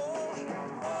 50 more?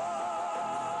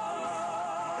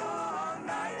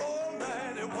 All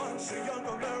night he wants a young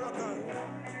American.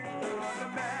 Young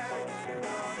American,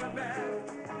 young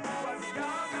American, was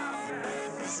young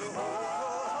American. So all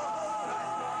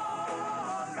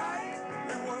night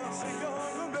he wants a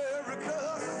young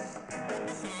American.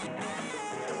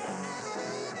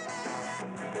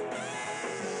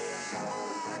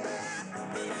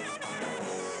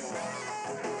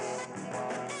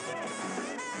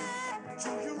 Do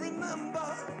you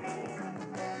remember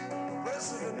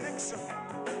President Nixon?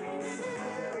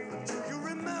 Do you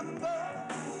remember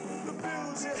the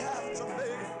bills you have to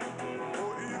pay?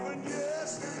 Or even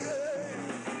yesterday?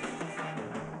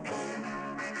 Have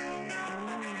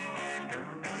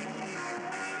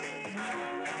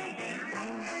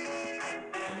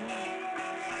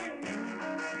you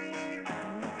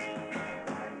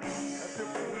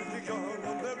been the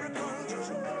young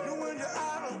Americans? You and your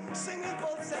idol singing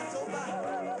falsetto by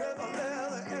Never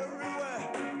leather everywhere.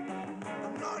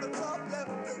 I'm not a top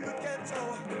left in the ghetto.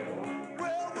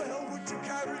 Well, would you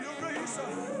carry a razor?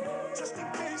 Just in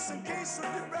case of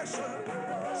depression.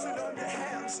 Sit on your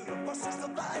hands and the buses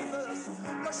survivors.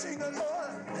 Rushing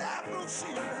along, Afro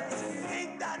shivers.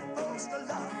 Ain't that close to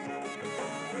love?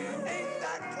 Ain't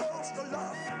that close to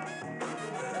love?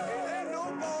 Ain't no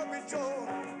Barbie Joe.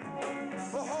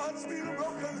 For hearts feel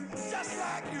broken, just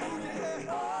like you,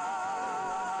 yeah.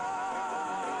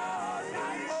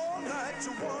 All night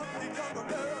you want the young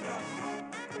American.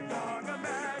 Young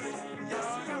American,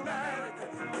 young American,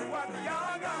 you want the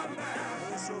young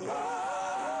American. So all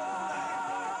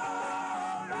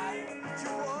night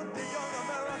you want the young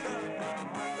American.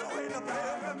 You ain't a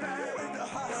player, you ain't a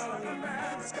hustler.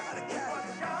 It's got a cat,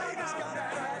 baby's got a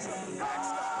crash.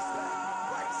 Black's got a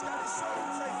slang, white's got his soul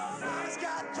tape. He's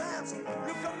got jams,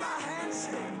 look at my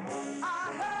handshake. I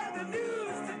heard the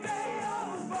news today, oh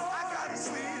boy. I got it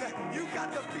sweet, you got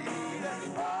the beat.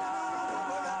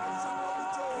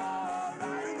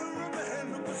 In the room, the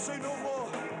hand look to say no more.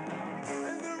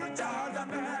 In the retired, I'm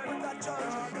mad with that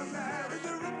judge. In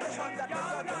the room, the hand that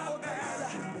got the hotel.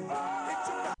 It's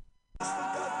a the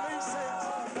God faces.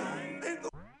 In the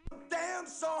damn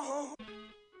song.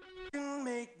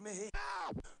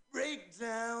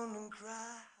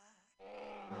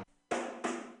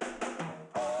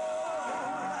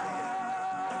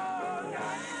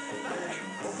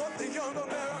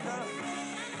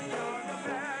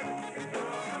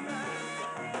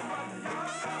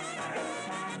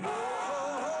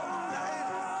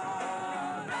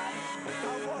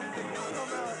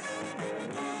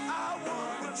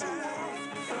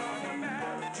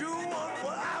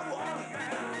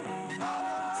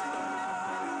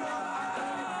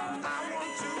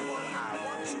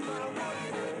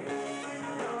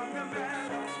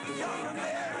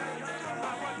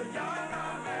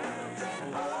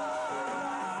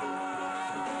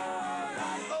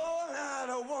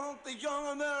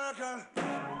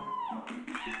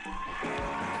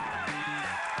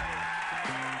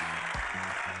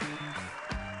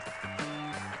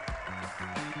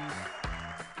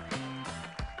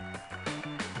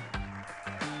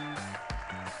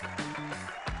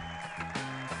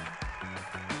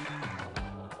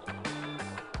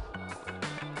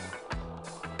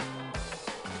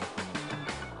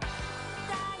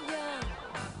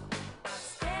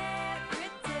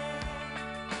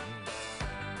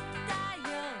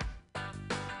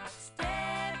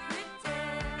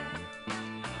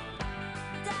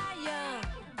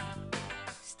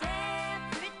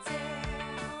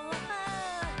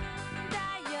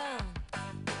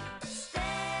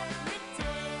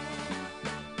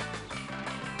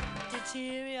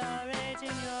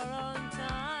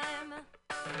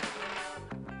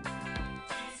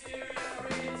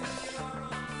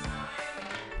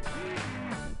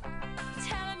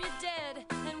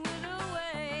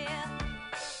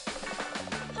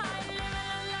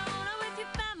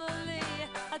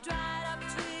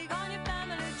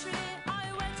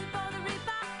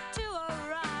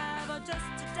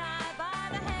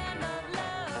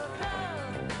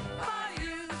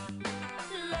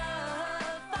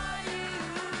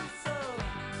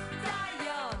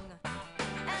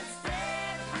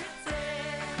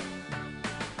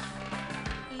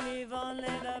 leave only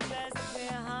the best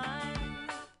behind.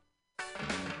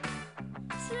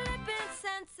 Slipping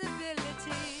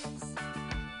sensibilities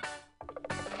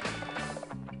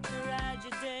to ride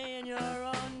your day in your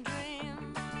own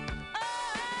dream.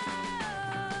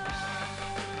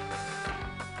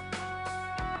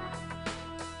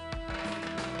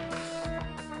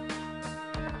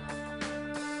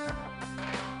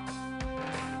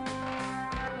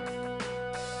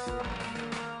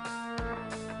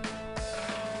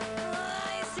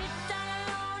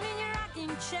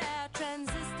 Chair,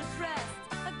 transistor pressed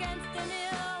against an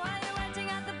ill while you're waiting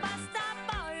at the bus stop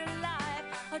all your life,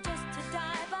 or just to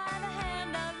die by the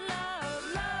hand of love,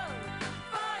 love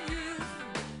for you,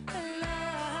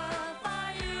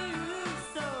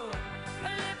 so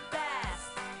live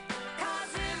fast,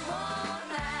 'cause it won't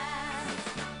last.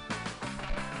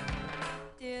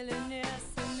 Dealing near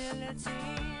senility.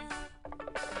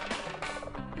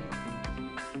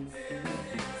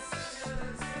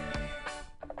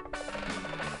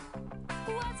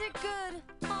 Was it good?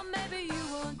 Or maybe you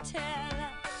won't tell.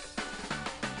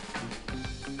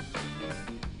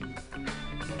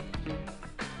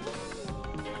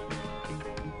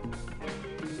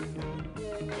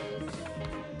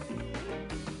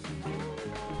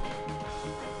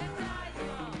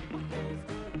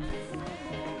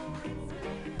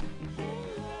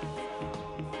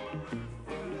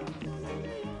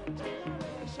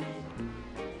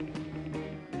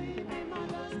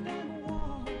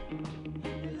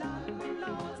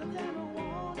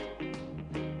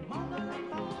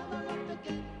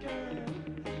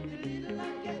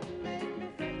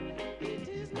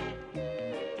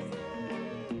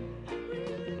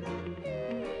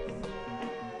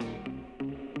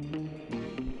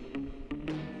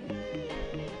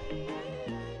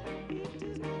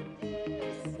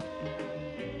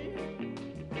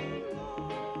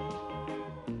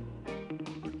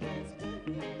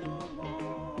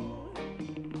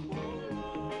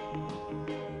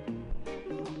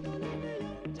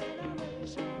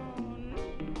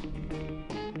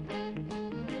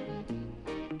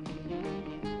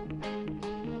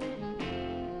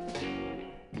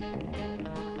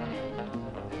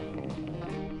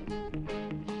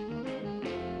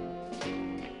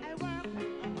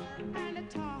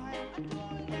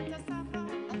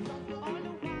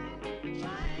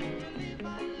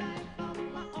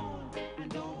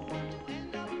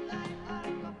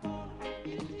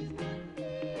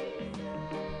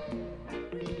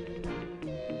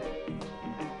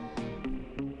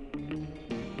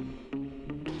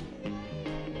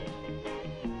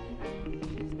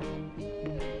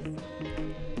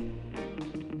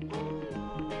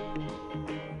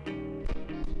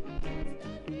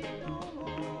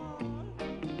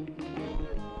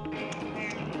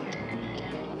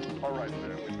 All right,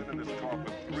 man, we've been in this car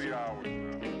for 3 hours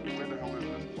now. Where the hell is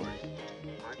this place?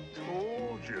 I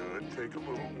told you it'd take a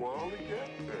little while to get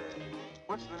there.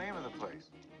 What's the name of the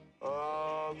place?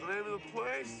 The name of the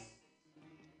place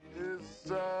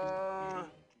is,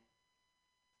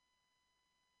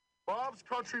 Bob's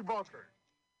Country Bunker.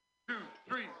 2,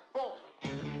 3, 4.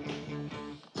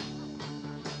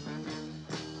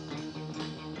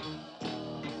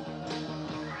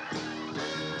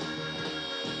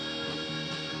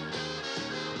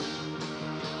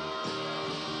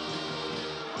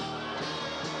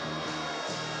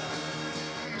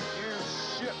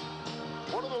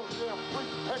 One of those damn freak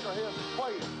peckerheads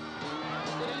playing.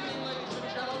 Good evening, ladies and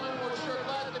gentlemen. We're sure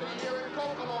glad to be here in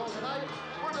Kokomo tonight.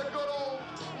 We're the good old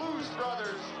Blues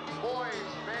Brothers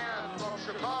boys band from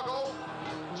Chicago.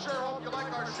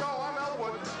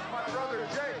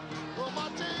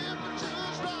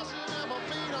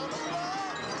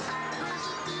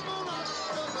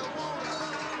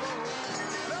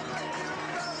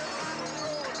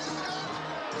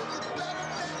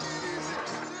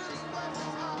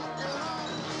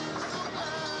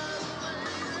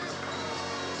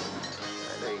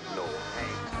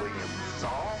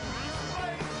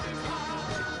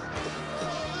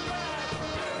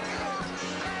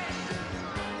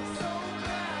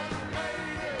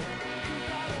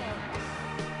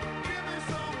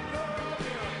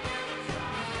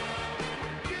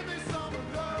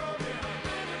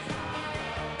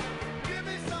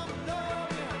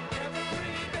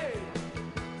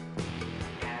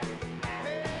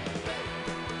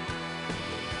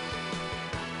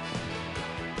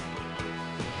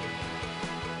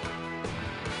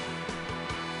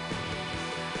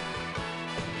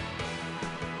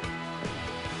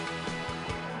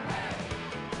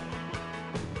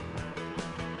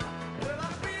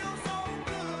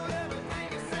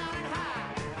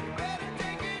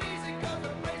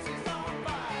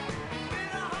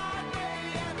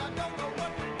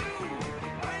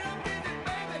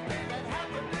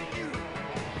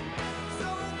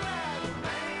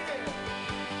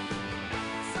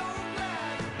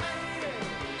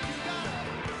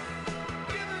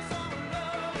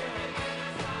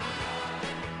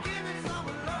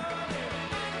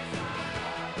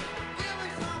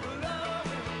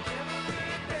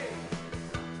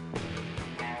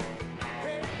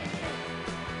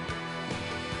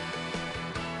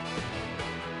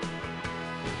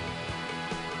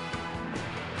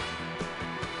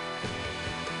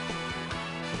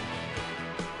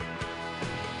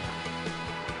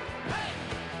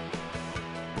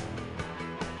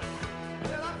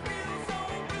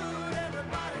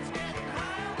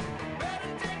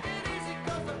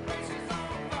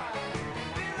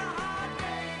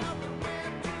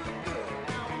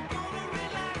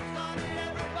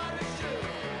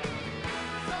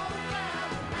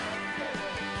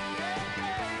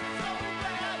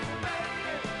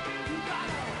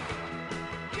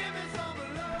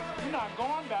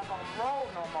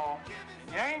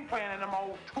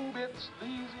 old two-bit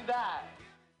sleazy dive.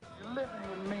 You're living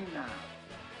with me now.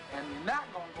 And you're not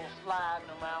gonna go sliding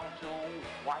around with your old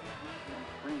white and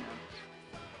friends.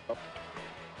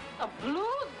 The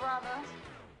Blues Brothers?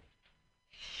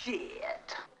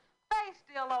 Shit. They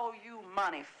still owe you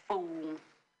money, fool.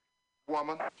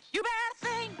 Woman. You better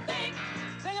think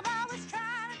about what's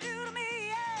trying to do to me.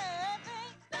 Yeah,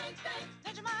 think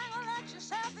that your mind will let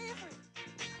yourself be free.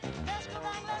 Let's go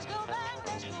back,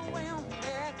 let's go way on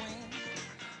that wing.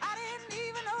 I didn't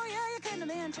even know you couldn't have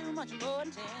been too much more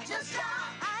than 10. Just stop.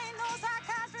 I ain't no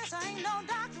psychiatrist, I ain't no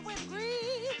doctor with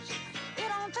degrees. It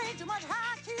don't take too much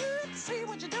IQ to see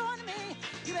what you're doing to me.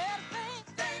 You better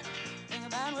think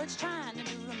about what's trying to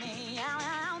do to me.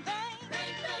 I don't think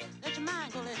let your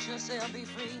mind go, let yourself be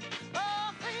free.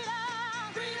 Oh,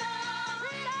 freedom, freedom,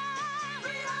 freedom,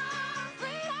 freedom,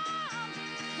 freedom,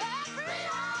 yeah,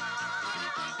 freedom,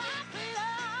 freedom,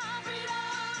 freedom,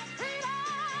 freedom,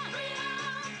 freedom,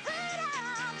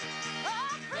 freedom,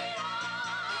 oh, freedom.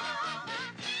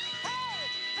 Hey,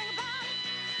 think about it,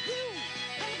 you,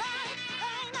 think about it.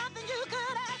 There ain't nothing you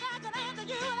could ask, I could answer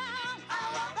you without.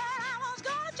 That I was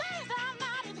gonna change, that I'm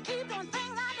not if you keep doing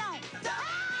things I don't.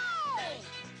 Hey,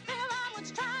 think about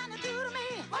what's trying to do to me.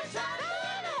 What's trying to do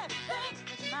to me? Think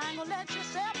that your mind gonna let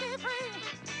yourself be free.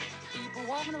 People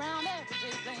walking around every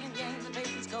day playing games and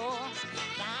taking scores,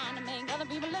 trying to make other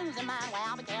people lose their mind.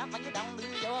 Well, be careful you don't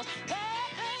lose yours.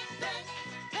 Hey,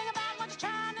 think about what you're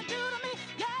trying to do to me.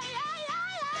 Yeah, yeah,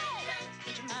 yeah, yeah.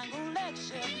 That your mind gonna let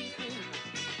yourself be free.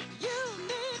 You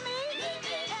need me,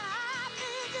 and I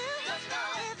need you.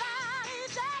 Without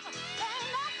each other, ain't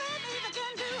nothing either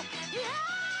can do.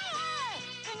 Yeah,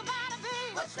 think about it,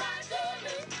 babe. What's trying to do to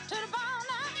me? To the bone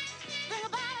now. Think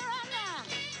about it right now.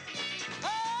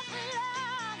 Oh,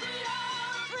 freedom,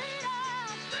 freedom,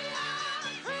 freedom, freedom,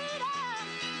 freedom,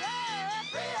 yeah,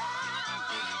 freedom,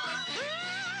 freedom,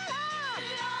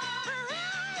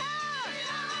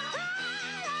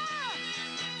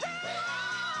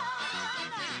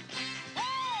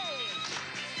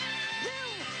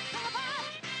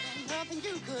 nothing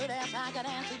you could ask, I could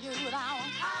answer you without.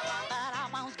 But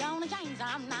I was gonna change,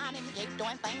 I'm not in the keep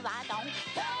doing things I don't.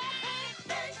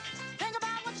 Think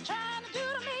about what you're trying to do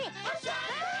to me. Think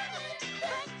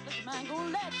that your mind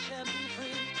gonna let you be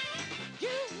free.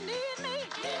 You need me,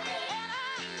 and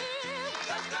I need you.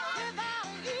 Without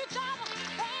each other,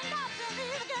 ain't nothing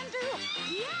either can do.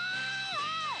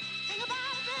 Yeah, think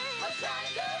about it, baby. What's trying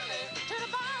to do to me? To the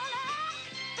bone now.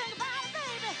 Think about it,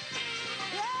 baby.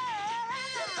 Yeah,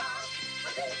 right now.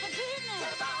 Forgive me. To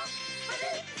the bone.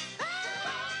 Forgive me. To the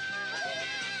bone. Forgive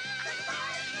me. Think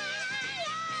about it.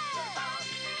 Yeah. To the bone.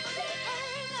 Forgive me.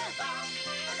 To the bone.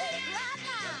 Forgive me. Right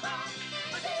now. To the bone.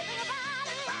 Forgive me. Think about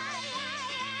it.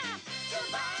 Yeah. To the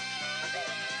bone.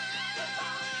 Forgive me. To the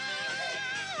bone. Forgive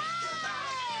me. To the bone.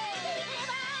 Forgive me.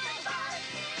 Think about it.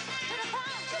 To the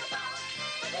bone. To the bone.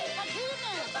 Forgive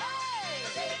me. To the bone.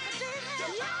 Forgive me. To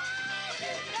the bone.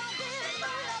 Don't give me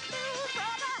the blues,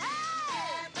 brother.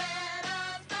 Hey, better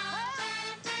stop.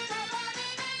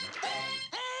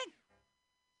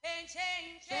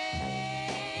 Change, change, change,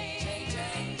 change,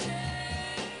 change,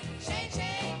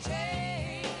 change, change,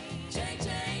 change,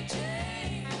 change, change,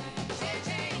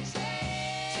 change,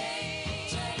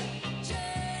 change, change,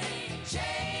 change,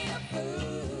 change, a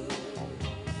fool.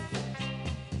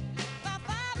 For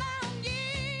 5 long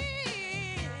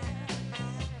years,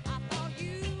 I thought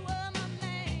you were my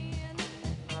man,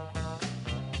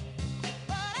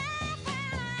 but I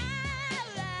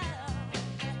found out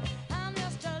I'm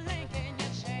just a link in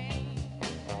your chain.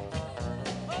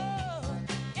 Oh,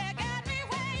 you got me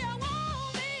where you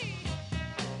want me.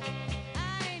 I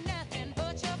ain't nothing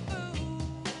but your fool.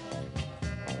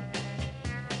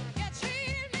 You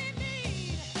treat me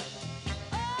mean.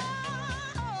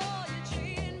 Oh, you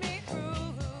treat me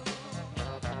cruel.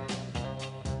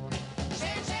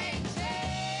 Change, change,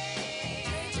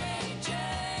 change, change,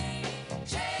 change,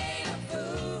 change, a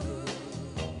fool.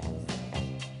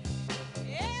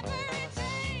 Every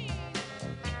chain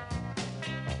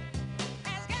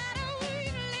has got a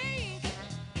weak link.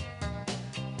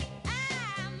 I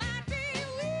might be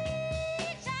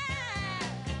weak, child,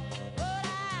 but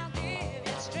I'll give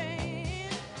you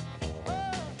strength.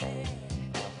 Oh, baby.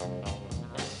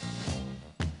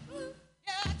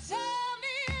 You told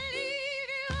me to leave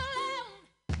you alone.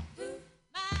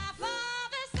 My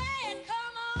father said,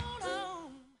 come on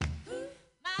home.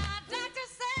 My doctor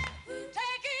said,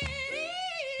 take it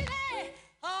easy.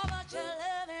 Oh, but your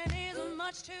loving is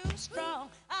much too strong.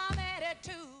 I'm headed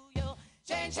to you.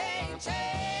 Change, change,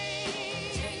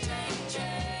 change, change, change,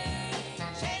 change,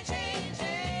 change, change, change,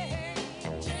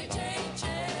 change, change,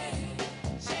 change,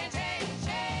 change, change,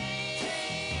 change.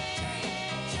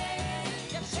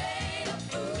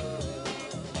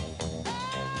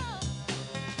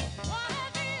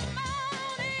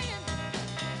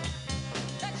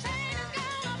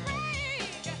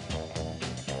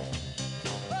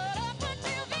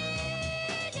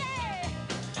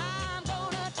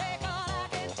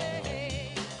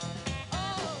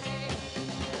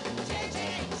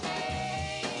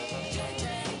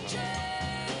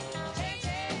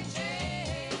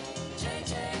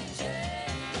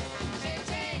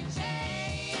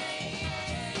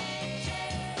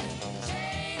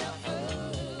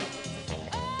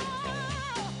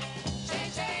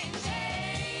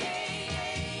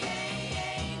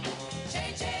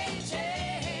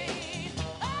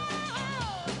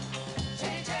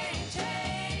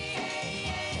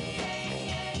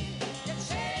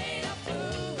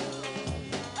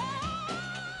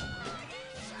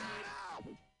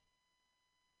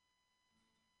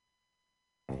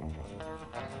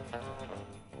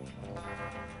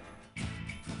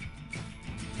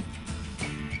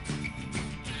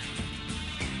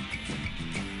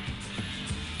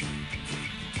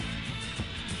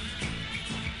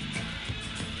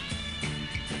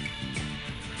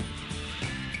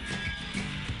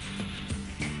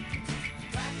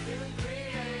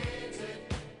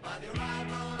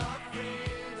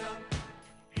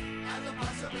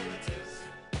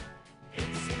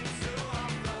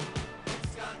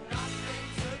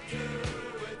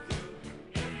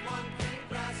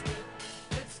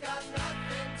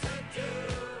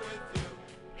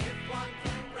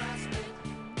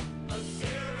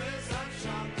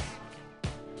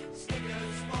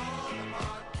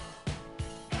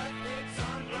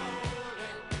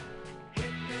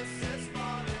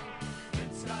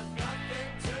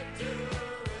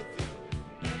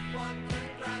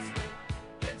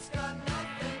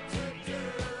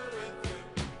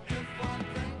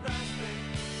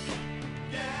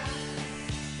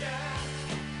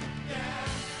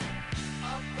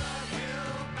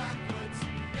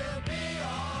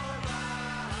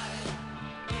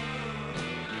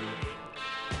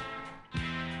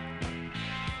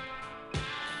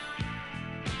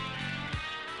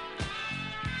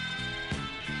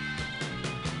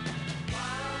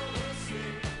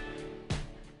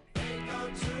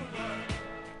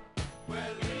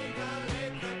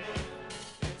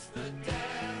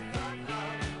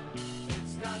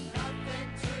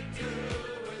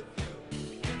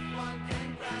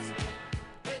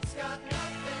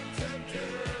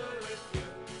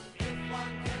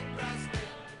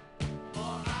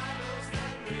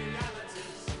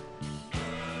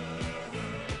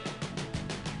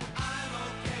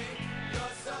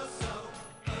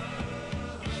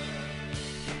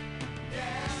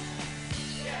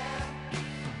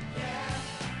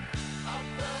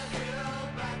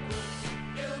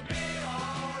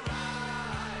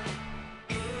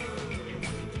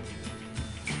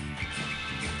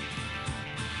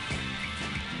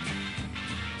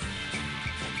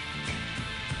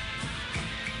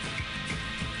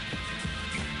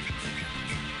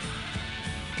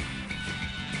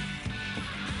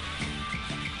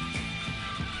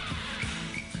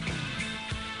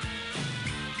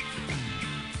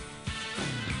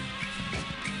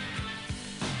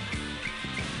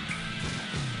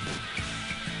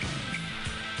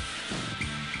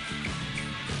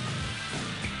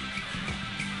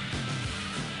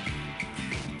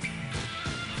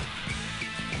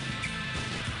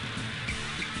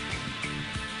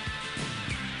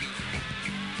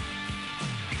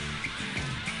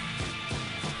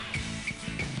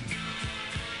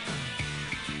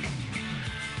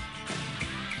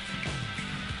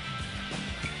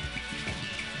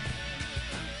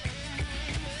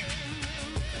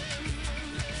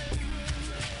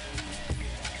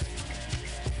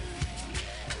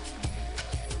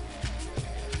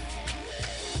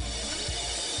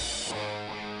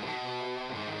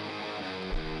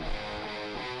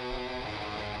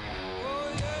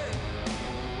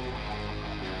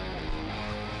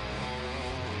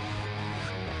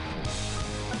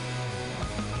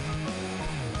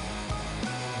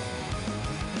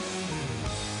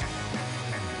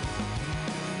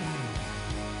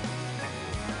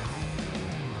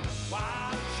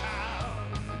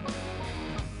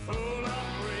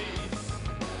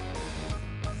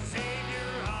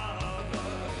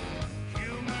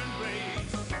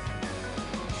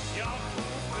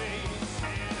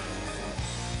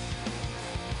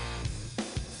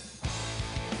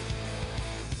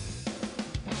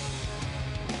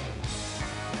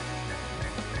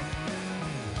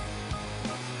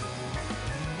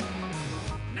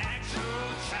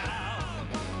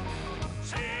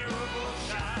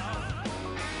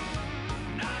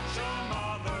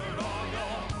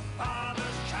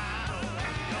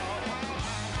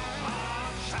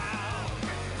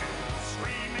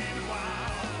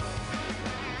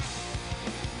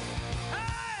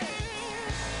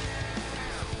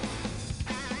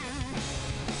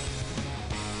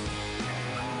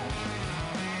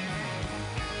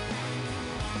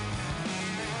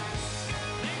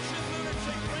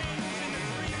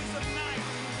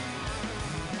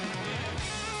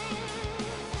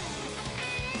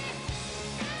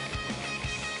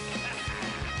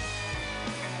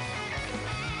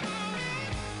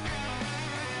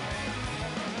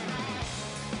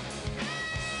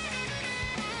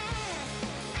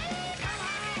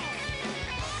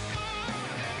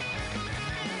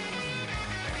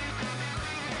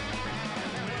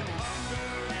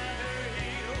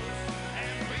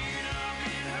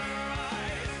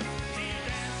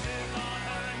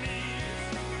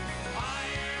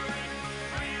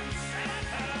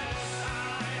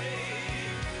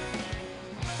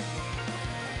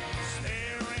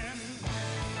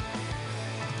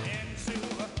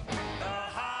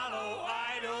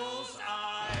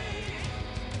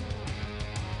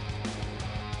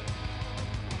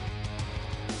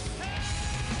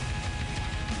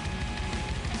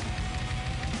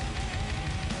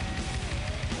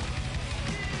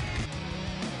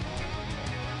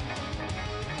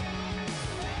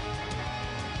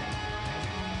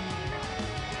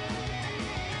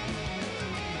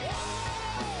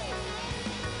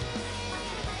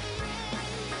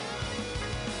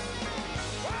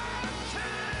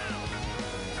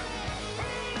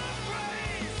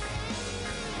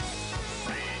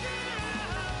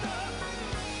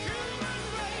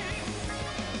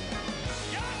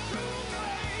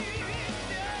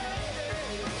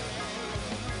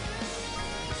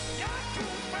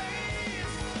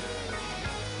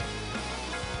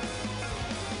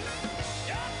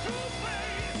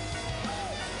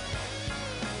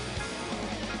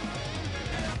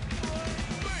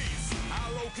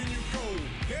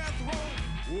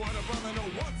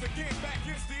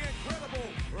 the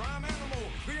incredible rhyme animal,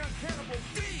 the uncannibal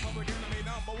thief. Public enemy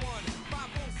number one. My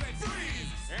phone said freeze,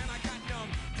 and I got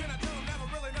numb. Then I tell him never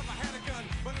had a gun,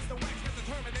 but it's the wax that's the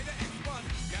Terminator X1.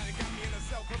 Now they got me in a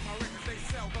cell 'cause my records they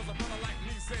sell. 'Cause a brother like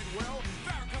me said, well,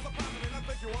 Farrakhan's a prophet and I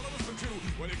think you ought to listen to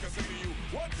what he can say to you.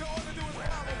 What you ought to do is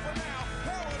follow for now.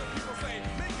 How other people say,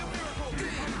 make a miracle.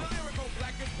 I'm the lyrical,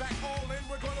 black is back, all in,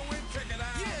 we're gonna win, check it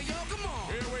out. Yeah, y'all, come on.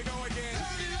 Here we go again.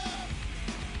 Turn it up.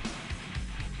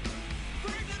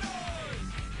 Bring the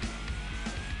noise.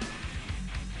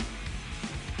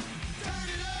 Turn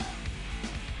it up.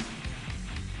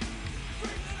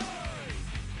 Bring the noise.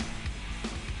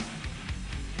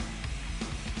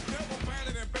 Never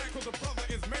banded and bad 'cause the brother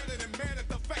is madder than mad at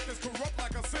the fact is corrupt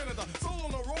like a senator. Soul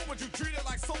on the road, but you treat it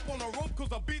like soap on a rope 'cause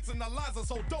the beats and the lines are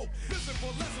so dope. Listen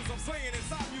for lessons I'm saying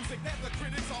inside music that the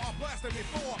critics are blasting me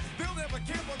for. They'll never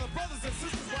care for the brothers and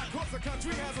sisters why 'cause the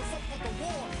country has us up with the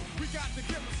war. We got to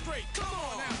get them straight. Come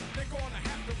on now, they're gonna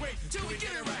have to wait till we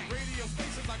get it right. Radio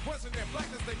stations are question their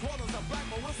blackness, they call us a black,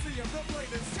 but we'll see if the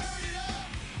latest. Turn it up.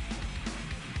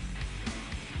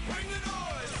 Bring the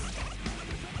noise.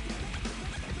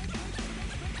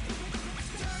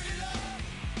 Turn it up.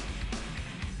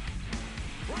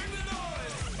 Bring the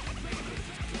noise.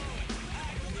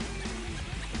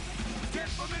 Get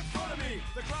from in front of me.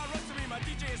 The crowd runs to me. My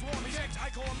DJ is warm. He's ex. I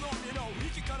call him Norm. You know he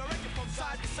can cut a record from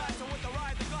side to side. So with the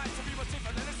ride, the glide, to be much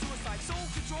safer than a suicide. Soul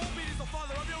control beat is the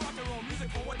father of your rock and roll music.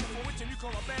 For what you for which and you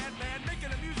call a band man.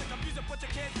 Making the music, I'm music, but you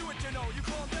can't do it. You know you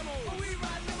call them demos. But we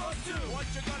ride demos too. What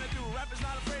you gonna do? Rap is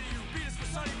not afraid of you. Beat is for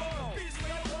Sonny Bono. Beat is for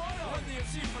your Bono. Run the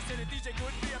MC for say the DJ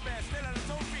couldn't be a band. Stand on his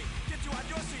own feet. Get you out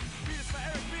your seat. Beat is for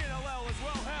Eric B and LL as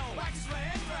well. Hell, wax is for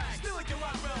Anthrax. Still like your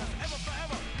rock bells. Ever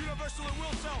forever. Universal and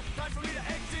will sell. Time for me to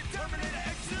exit. Terminator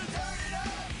exit. Turn it up.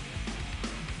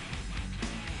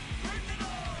 Bring the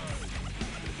noise.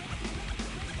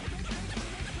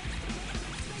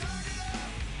 Turn it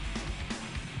up.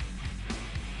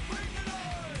 Bring the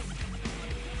noise.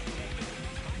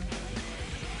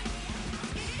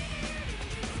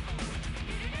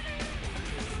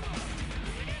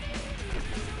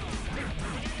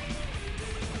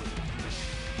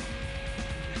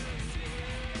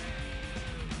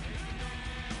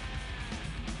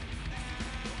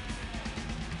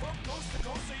 From coast to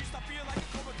coast, so you stop feeling like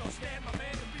a comatose. Stand, my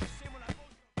man, the beat the same when I post.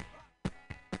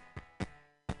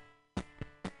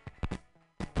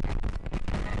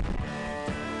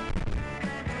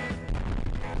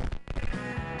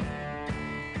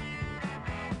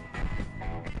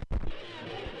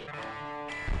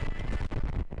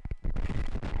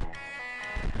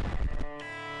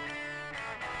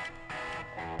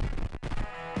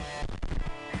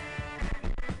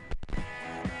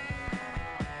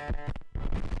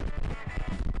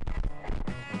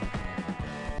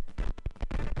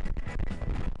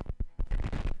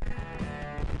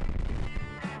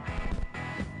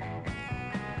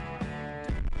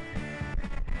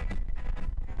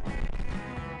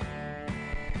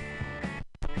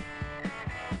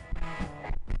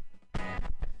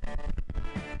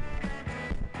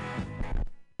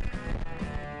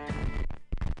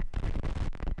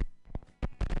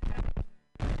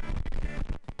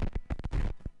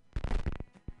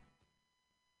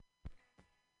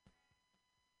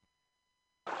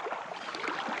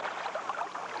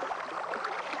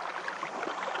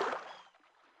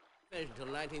 Until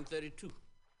 1932. Mr.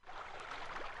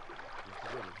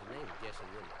 Williams, his name is Jesse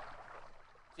Williams.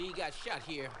 See, he got shot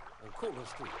here on Coleman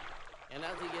Street. And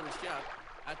after getting shot,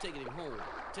 I taken him home.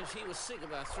 Since he was sick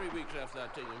about 3 weeks after I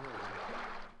taken him home,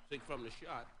 sick from the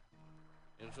shot.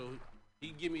 And so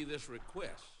he gave me this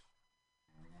request.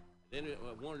 Then he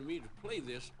wanted me to play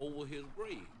this over his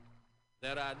grave.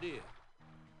 That I did.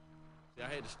 See, I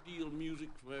had to steal music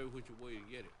from every which way to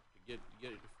get it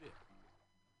to fit.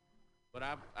 But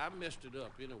I messed it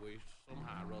up anyway,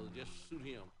 somehow or other, just to suit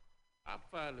him. I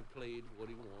finally played what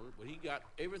he wanted, but he got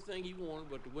everything he wanted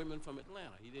but the women from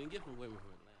Atlanta. He didn't get the women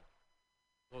from Atlanta.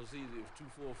 Because it was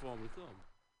too far for him to come.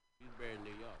 He's buried in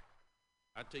New York.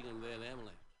 I take him there in the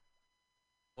ambulance.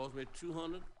 Cost me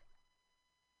 $282,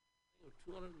 I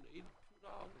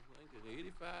think,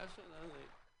 85 cents, I think.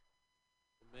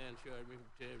 The man charged me for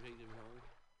taking him home.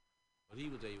 But he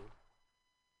was able.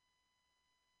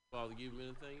 Father gave him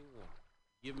anything he wanted.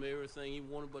 Give him everything he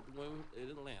wanted but the women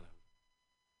in Atlanta.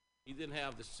 He didn't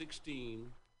have the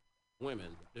 16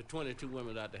 women, the 22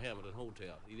 women at the Hamilton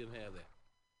Hotel. He didn't have that.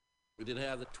 He didn't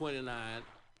have the 29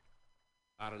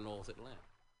 out of North Atlanta.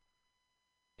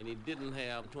 And he didn't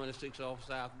have 26 off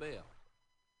South Bell.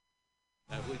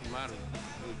 That which might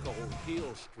have called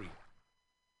Hill Street.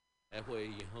 That's where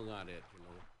he hung out at,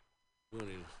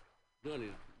 during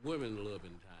his women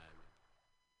loving time.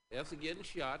 After getting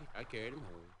shot, I carried him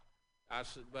home. I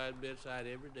sit by his bedside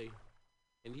every day,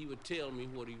 and he would tell me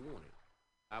what he wanted.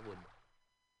 I would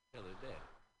tell his dad.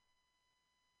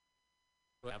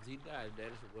 Well, after he died, his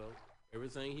daddy said, well,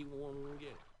 everything he wanted, we're going to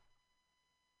get it.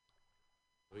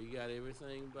 So he got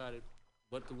everything about it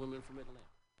but the women from Atlanta.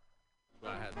 So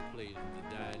I had to play the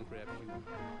dying crap shoe.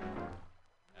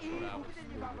 That's what I was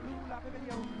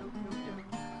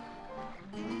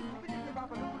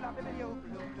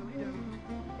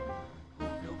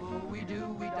We do,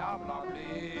 we double our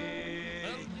play.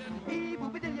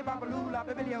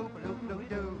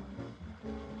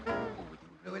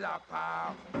 We love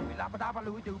pow, we love a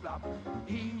double, we do blah.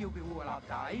 You be all out,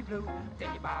 die blue.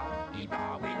 Tell you about, we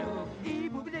do.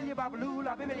 Booby did you babaloo,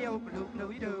 la baby, blue,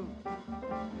 we do.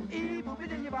 Booby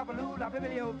did you babaloo, la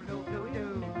baby, blue, we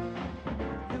do.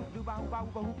 Bow, bow,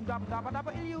 bow, hoop, dab, dab,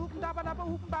 dab, you hoop, dab, dab,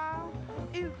 hoop, bow.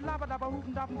 If lava, dab,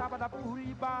 hoop, dab, dab, dab,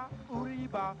 uriba,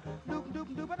 uriba. Loop, doop,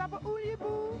 doop, dab,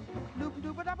 uribu. Loop,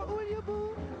 doop, dab,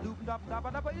 uribu. Loop, dab,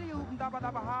 dab, dab, you hoop, dab,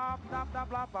 dab, hop, dab,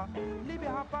 dab, lapa. Libby,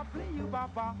 hop, up, play you,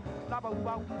 baba. Dab,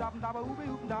 hoop, dab, dab, hoop,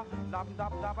 hoop, dab, dab,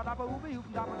 dab, dab, dab, hoop,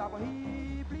 hoop, dab, dab,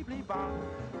 he, bleep, bleep, ba.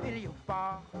 Billy,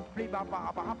 ba, bleep, ba,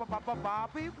 ba, ba, ba, ba, ba,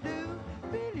 beep, do.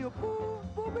 Billy, boo,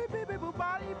 boo, beep, beep, boo,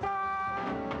 bali, ba.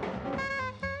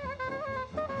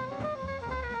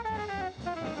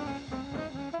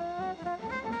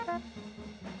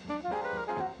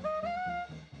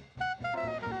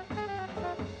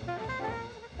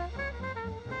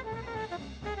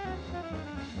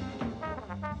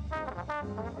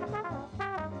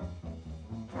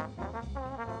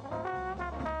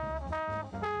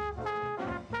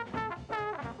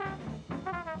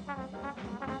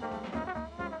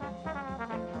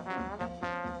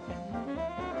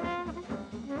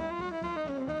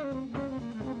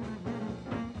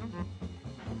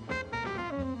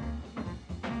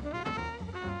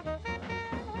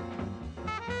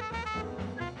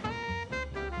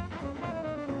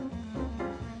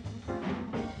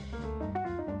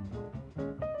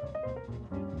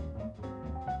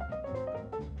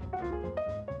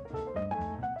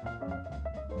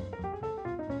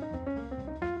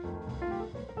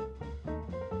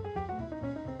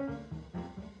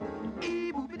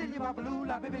 Babaloo,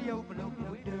 la baby, yo, blue,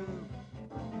 blue, do.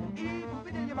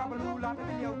 Boopy doo, babaloo, la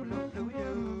baby, yo, blue, blue,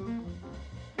 do.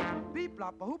 Bleep,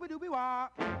 blop, a hoopy doopy wah.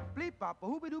 Bleep, bop, a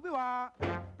hoopy doopy wah.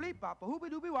 Bleep, bop, a hoopy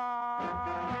doopy wah.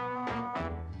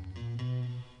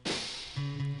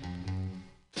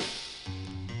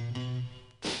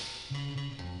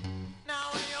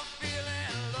 Now when you're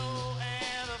feeling low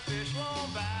and the fish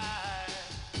won't bite,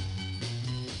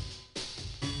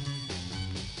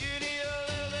 you need a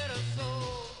little bit of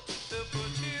soul to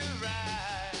put you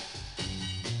right.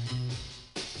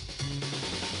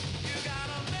 You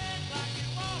gotta make like you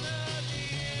wanna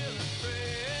deal and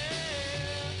pray,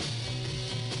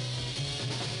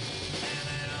 and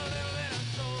then a little bit of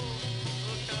soul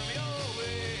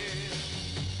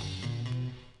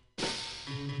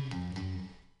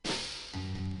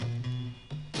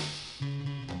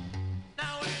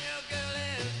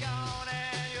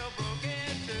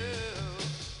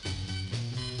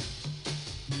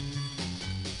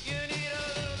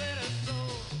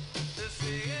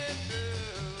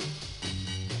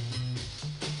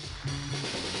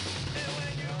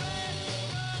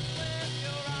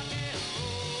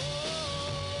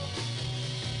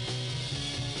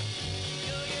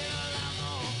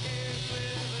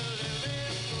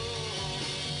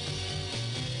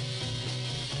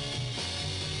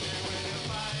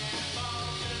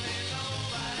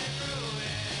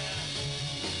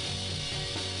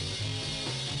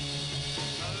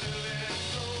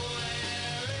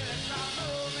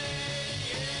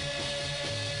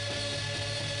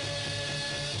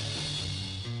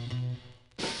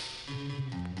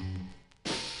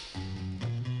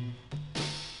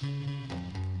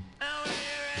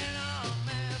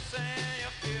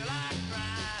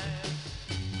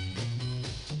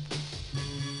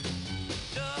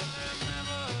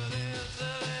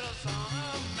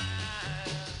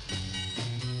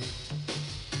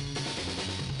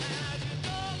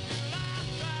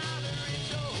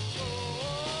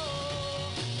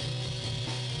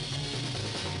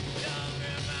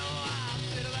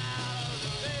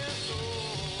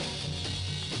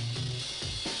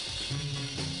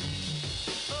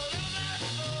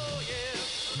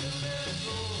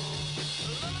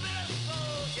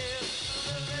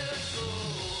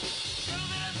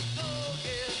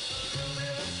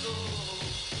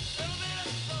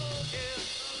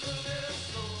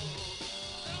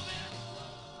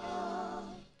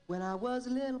I was a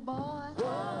little boy,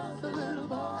 and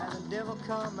the devil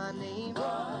called my name,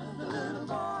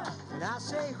 and I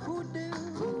say, who do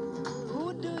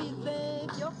you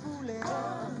think you're fooling?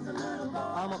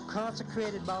 I'm a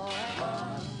consecrated boy,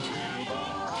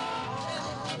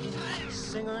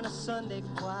 singer in a Sunday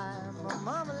choir. My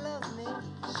mama loves me,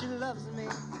 she loves me.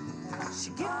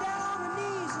 She get down on her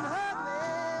knees and hug me,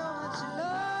 and she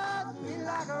loves me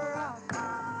like a rock.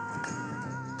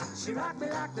 She rock me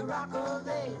like the rock of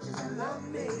ages and love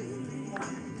me.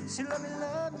 She love me,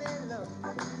 love me, love me.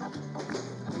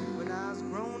 When I was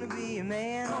grown to be a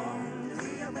man,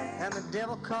 and the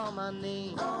devil called my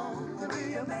name.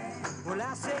 Well,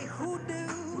 I say, who do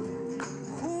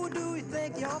you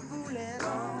think you're fooling?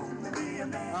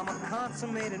 I'm a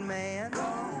consummated man,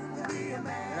 and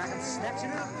I can snatch a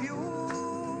little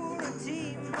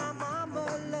purity. My mama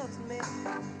loves me,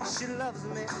 she loves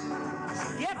me.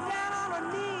 She get down on her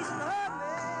knees and hug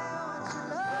me, and she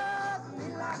loves me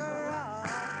like a rock.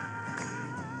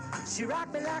 She rock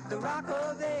me like the rock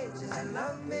of ages and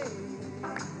love me.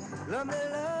 Love me,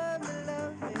 love me,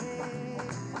 love me.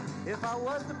 If I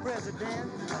was the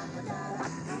president,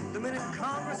 the minute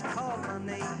Congress called my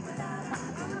name,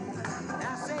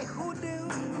 I say, who do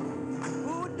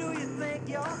you think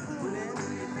you're fooling?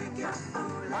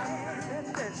 I'm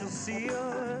presidential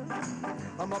seal.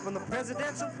 I'm up on the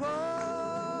presidential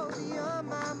podium.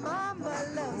 My mama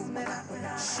loves me,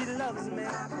 she loves me.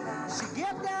 She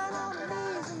get down on her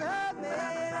knees and hug me,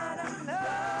 and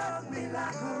loves me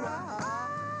like a rock.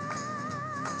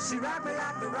 She rock me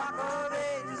like the rock of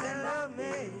ages and love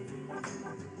me.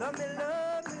 Love me,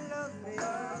 love me, love me.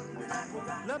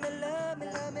 Love me, love me,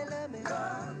 love me, love me.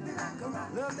 Love me like a rock.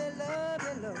 Love me, love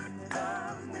me, love me.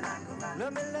 Love me like a rock.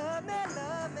 Love me, love me,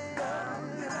 love me. Love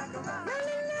me like a rock. La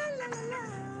la la la la.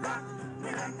 Rock me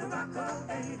like the rock of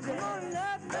ages. Come on,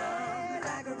 love me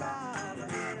like a rock.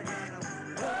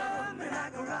 Love me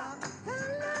like a rock. La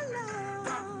la la.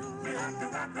 Rock me like the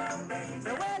rock of ages. The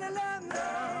way to love me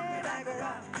like a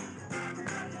rock.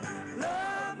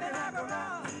 Love me like a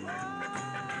rock.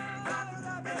 Rock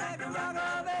me like a rock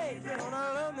of ages. Gonna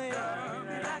love me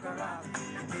like a rock.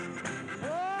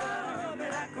 Love me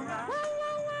like a rock.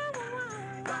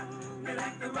 Rock me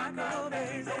like the rock of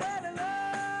ages. The way to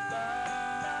love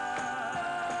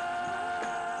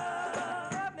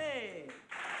me.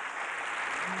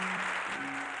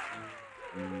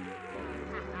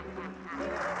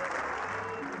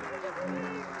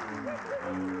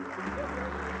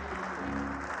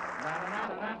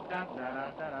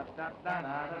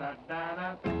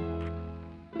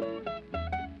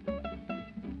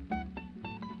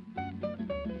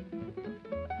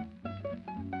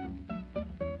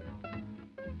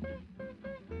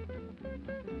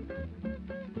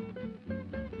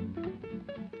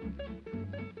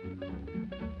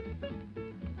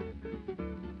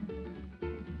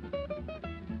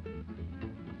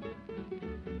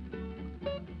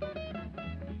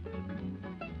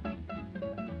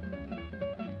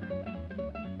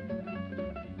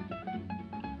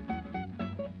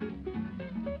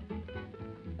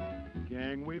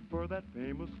 Gangway for that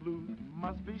famous sleuth.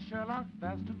 Must be Sherlock,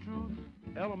 that's the truth.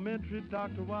 Elementary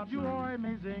Dr. Watson. You are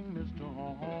amazing, Mr.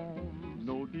 Holmes.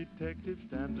 No detective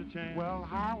stands a chance. Well,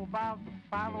 how about the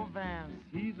Philo Vance?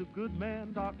 He's a good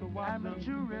man, Dr. Watson. I'm a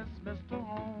jurist, Mr.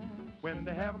 Holmes. When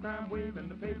they have a crime wave and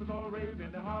the papers all rave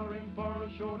and they're hollering for a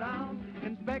showdown,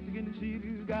 Inspector can see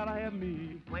you gotta have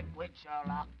me. Quick,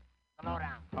 Sherlock. Slow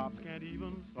down. Cops can't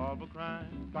even solve a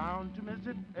crime. Bound to miss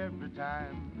it every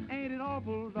time. Ain't it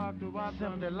awful, Dr. Watson?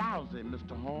 Simply lousy,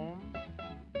 Mr. Holmes.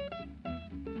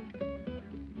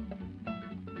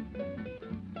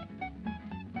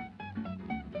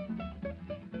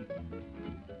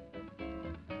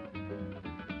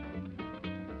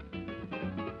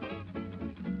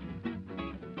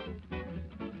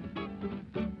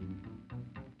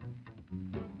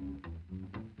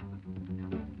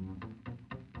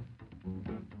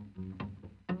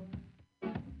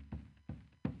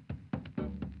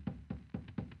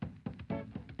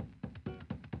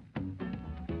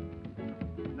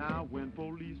 Now when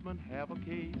policemen have a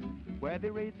case where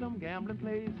they raid some gambling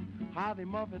place, how they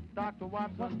muff it, Dr.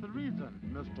 Watson? What's the reason,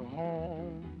 Mr.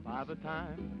 Holmes? By the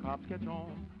time the cops catch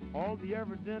on, all the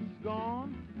evidence is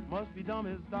gone. Must be dumb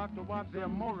as Dr. Watson. They're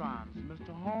morons,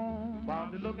 Mr. Holmes. While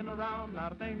they're looking around,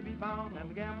 not a thing to be found, and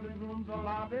the gambling rooms are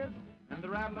lobbies, and the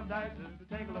rattle of dice is the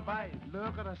tinkle of ice.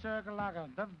 Look at a circle like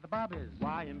the bobbies.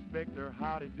 Why, Inspector,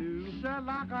 howdy do?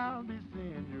 Sherlock, I'll be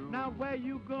seeing you. Now where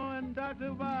you going,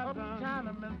 Dr. Watson? Up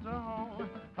China, Mr. Holmes.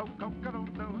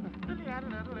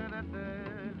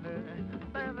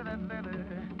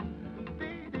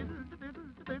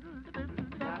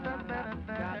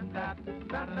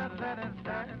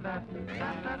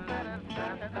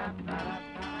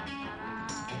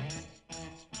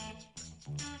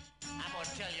 gonna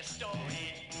tell you a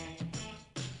story.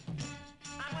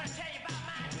 I'm gonna tell you about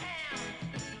my town.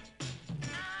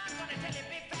 I'm gonna tell you a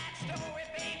big fat story,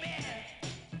 baby.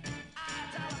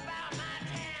 It's all about my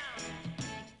town.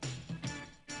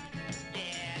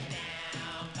 Yeah,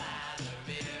 down by the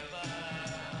river,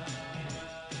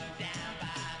 down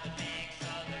by the banks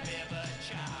of the river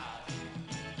Charles.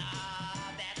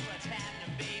 That's what's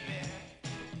happening, baby.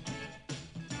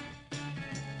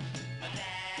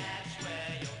 That's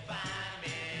where you'll find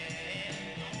me,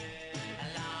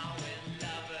 along with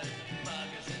lovers,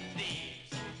 muggers, and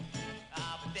thieves.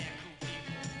 But they're cool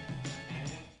people.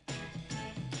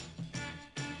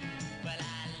 But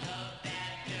I love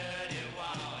that dirty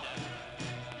water.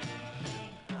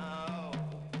 Oh,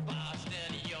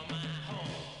 Boston, you're my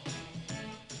home.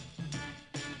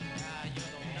 You're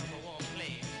the number one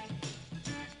place.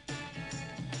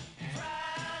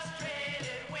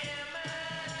 Frustrated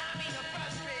women, I mean the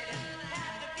frustrated,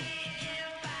 have to be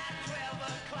in by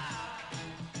 12 o'clock.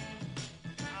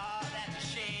 Oh, that's a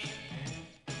shame.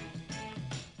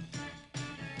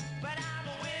 But I'm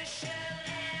wishing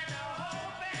and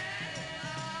hoping,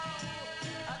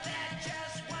 that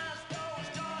just once those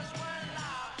doors were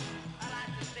locked. I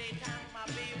like to stay time with my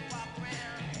baby, walk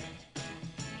around.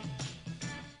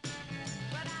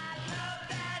 But I love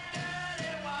that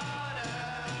dirty water.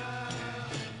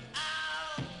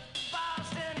 Oh,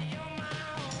 Boston, you're my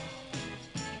home.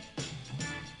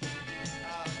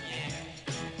 Oh, yeah.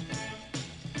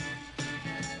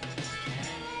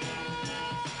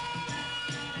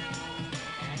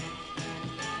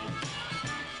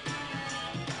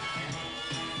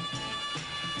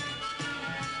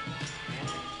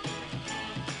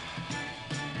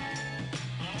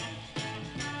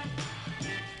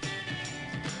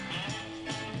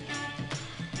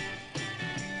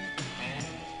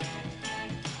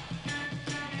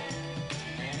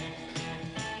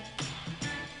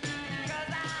 Cause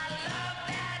I love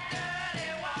that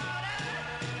dirty water.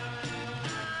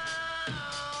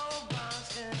 Oh,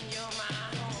 Boston, you're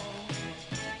my home.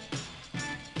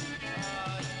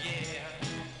 Oh, yeah.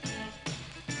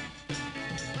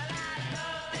 Well, I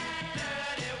love that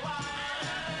dirty water,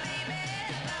 baby.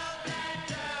 Love that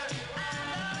dirty. I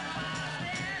love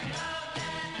Boston. Love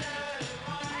that dirty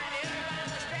water. Have you heard about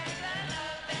the strangler?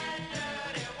 Love that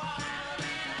dirty water.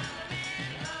 I'm the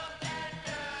man. Love that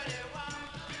dirty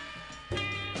water.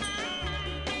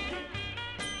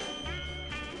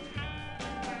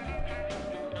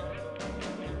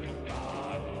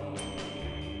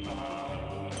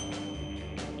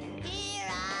 Here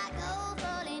I go,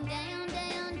 falling down,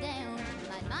 down, down.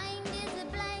 My mind is a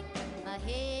blank, my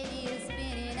head is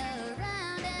spinning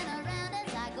around and around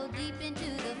as I go deep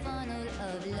into the funnel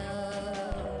of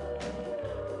love.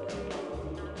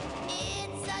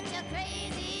 It's such a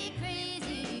crazy,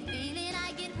 crazy feeling.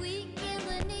 I get weak in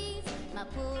the knees. My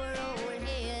poor old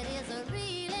head is a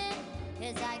reeling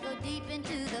as I go deep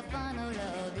into the funnel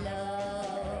of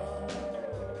love.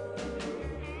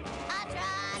 I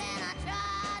tried and I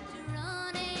tried to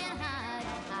run and hide.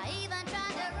 I even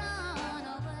tried to run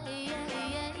away.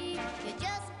 You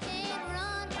just can't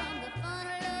run from the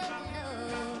funnel of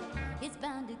love. It's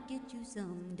bound to get you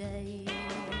someday.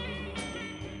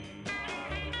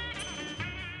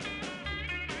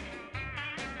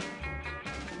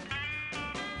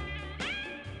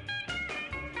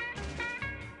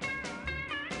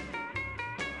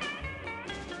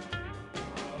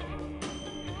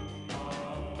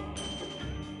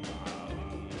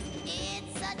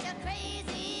 It's such a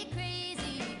crazy,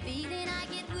 crazy feeling. I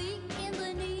get weak in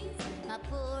the knees. My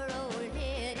poor old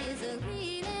head is a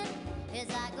reeling as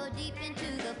I go deep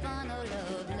into the funnel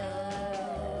of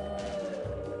love.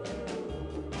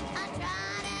 I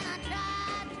tried and I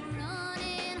tried to run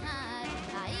and hide.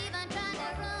 I even tried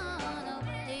to run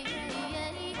away.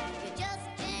 You just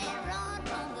can't run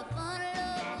from the funnel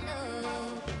of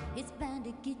love. It's bound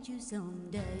to get you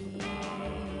someday.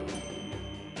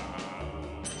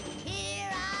 Here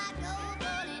I go,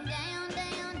 falling down,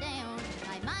 down, down.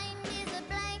 My mind is a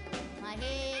blank, my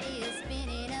head is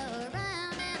spinning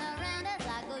around and around as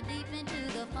I go deep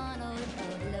into the funnel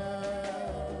of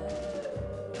love.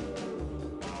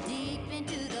 Deep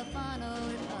into the funnel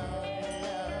of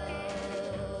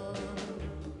love.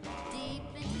 Deep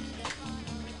into the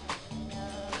funnel of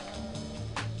love.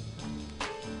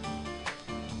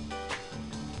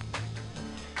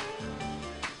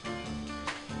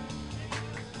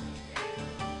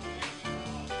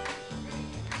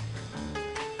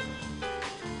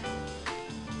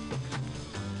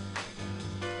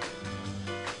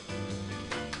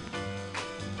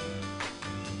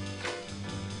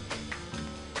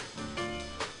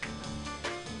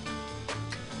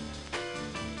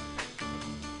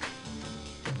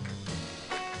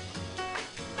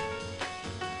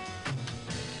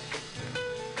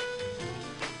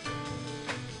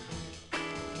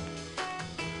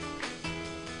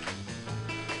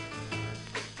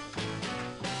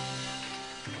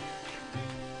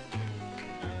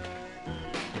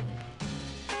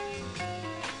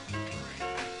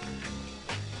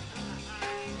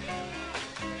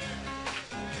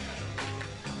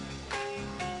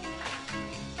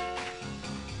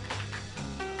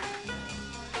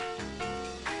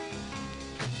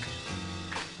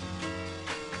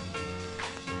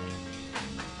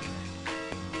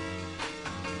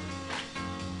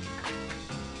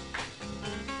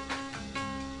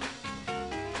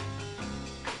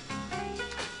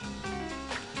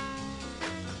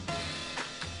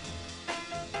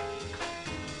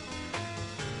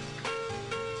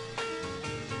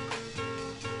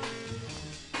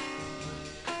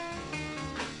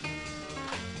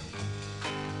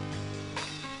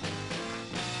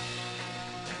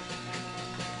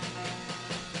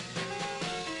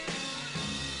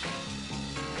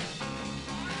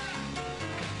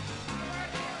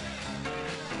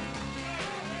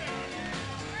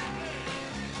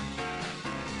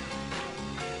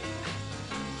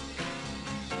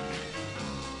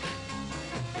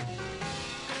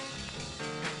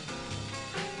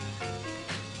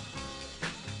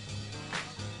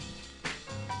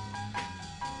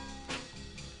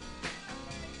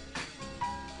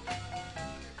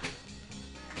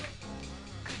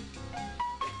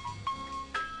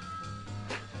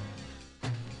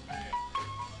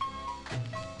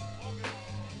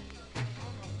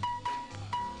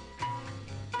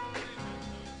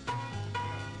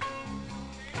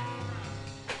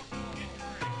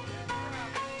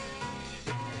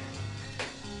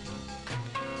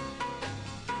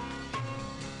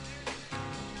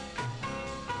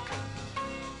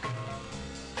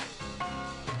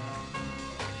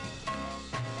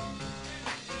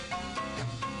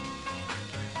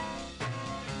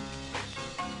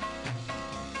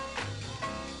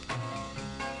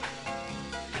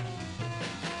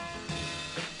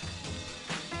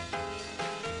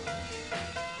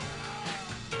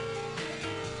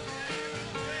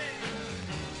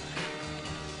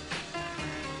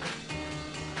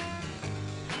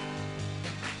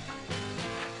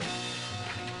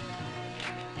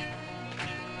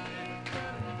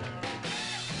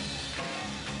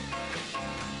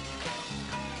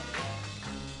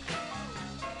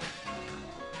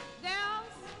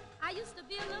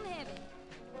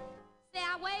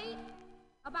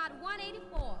 about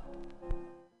 184.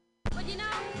 But you know,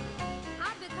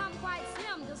 I've become quite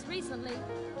slim just recently,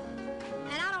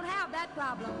 and I don't have that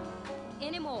problem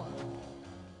anymore.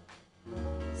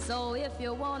 So if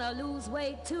you wanna lose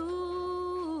weight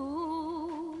too,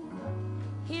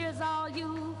 here's all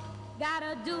you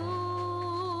gotta do.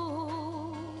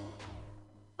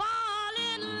 Fall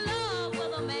in love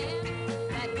with a man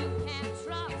that you can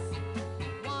trust,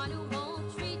 one who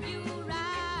won't treat you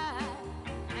right.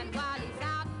 And while he's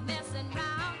out messing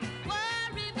around,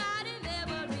 worry about him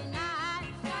every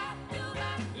night.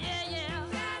 Yeah, yeah.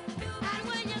 And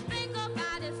when you think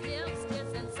about his lips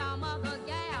kissing some other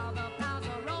gal, the pounds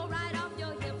will roll right off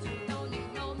your hips. You don't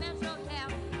need no menstrual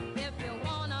cap. If you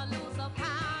wanna lose a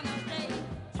pound a day,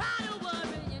 try to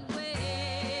worry and wait.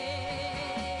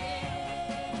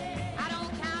 I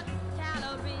don't count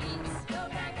calories.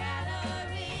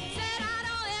 Said I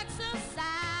don't exercise.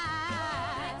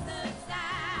 I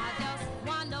just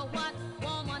wonder what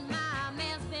woman my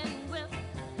man's been with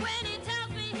when he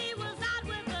tells me he was out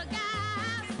with the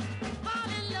guys. Fall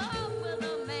in love with a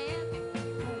man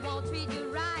who won't treat you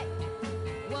right.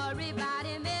 Worry about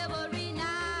him every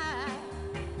night.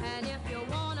 And if you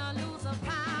wanna lose a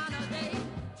pound a day,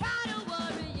 try to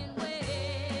worry and wait.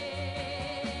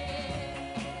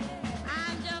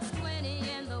 I'm just 20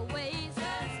 in the waist.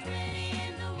 Girls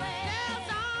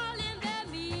all in their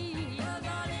me.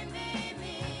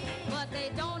 But they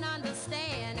don't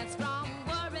understand. It's from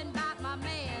worrying about my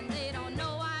man. They don't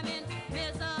know I'm in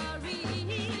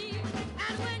misery.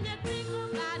 And when you think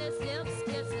about his lips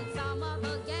kissing some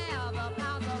other gal, the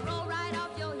pounds will roll right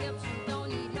off your hips. You don't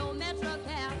need no metro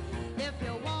cap. If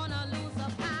you wanna lose a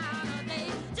pound a day,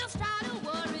 just try to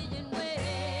worry and wait.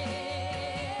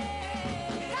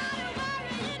 Try to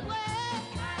worry and wait.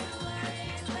 Try to worry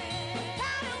and wait.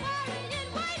 Try to worry and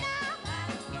wait now.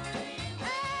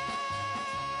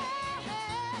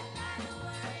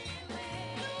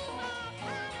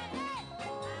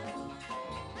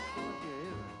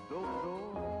 Do-do,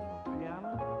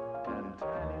 piano, and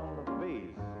Tiny on the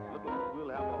bass. Look like we'll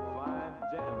have a fine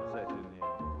jam session here.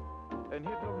 And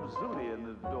here comes Zooty in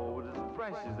the door with his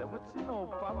thrashes. What's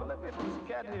Papa? Look at this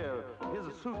cat here. Here's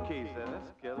a suitcase there.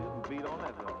 That's Kelly. You can beat on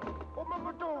that one. Open up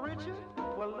the door, Richard.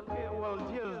 Well, look here. Well,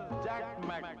 here's Jack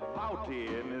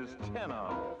McVouty and his tenor.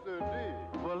 Sir D.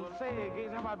 Well, say,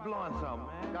 Gates, how about blowing something,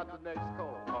 man? Got the next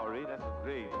call. All right, that's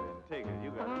great. Man. Take it.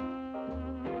 You got it.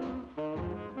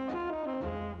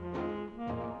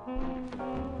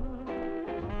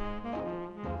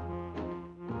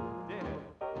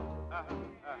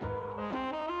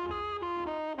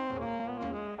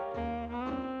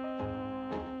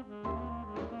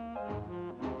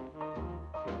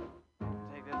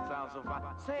 Take that sound so fine.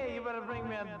 Say, you better bring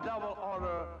me a double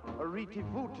order of Riti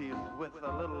Booties with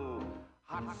a little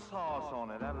hot sauce on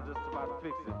it. That'll just about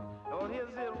fix it. Oh, here's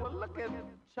it. Well, look at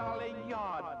Charlie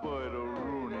Yardbird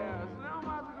Rooney. Yeah, so now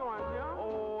how's it going, John?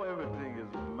 Oh, everything is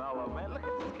mellow, man. Look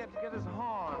at this cat get his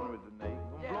horn with the Nate.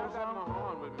 Yeah, I got my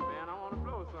horn with me, man. I want to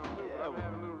blow something, too, but I'm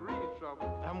having a little reed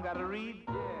trouble. Haven't got a reed?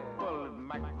 Yeah. Well,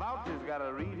 McVouty's got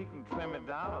a reed. He can trim it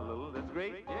down a little. That's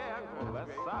great. Yeah, Well,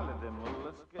 that's solid then. Well,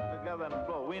 let's get together and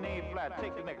blow. We ain't flat.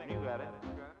 Take the next one. You got it.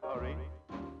 All right.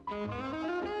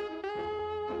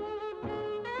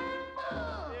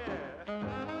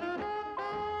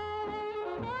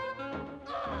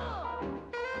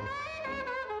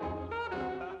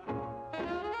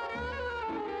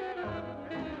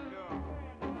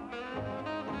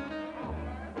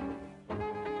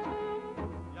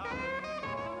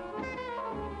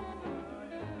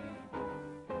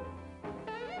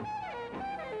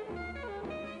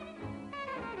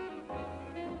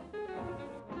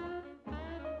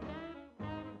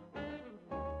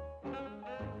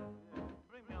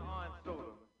 Bring me an orange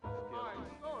soda.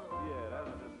 Orange soda? Yeah,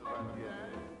 that's just about to get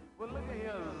it. Well, look at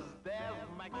here. There's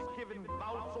McKibben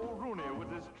Bouts O'Rooney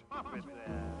with his trumpet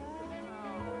there.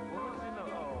 Well, what's he know?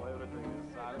 Oh, everything is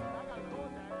solid.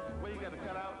 Where you got to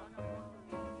cut out?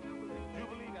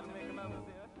 Jubilee, you got to make another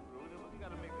there. You got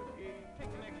to make a gig.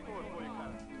 Take the next chord before you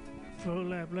cut it. Full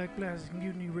Lap Black Classic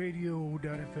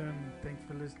MutinyRadio.fm. Thanks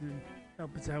for listening.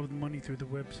 Help us out with money through the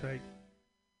website.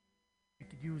 You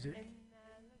could use it.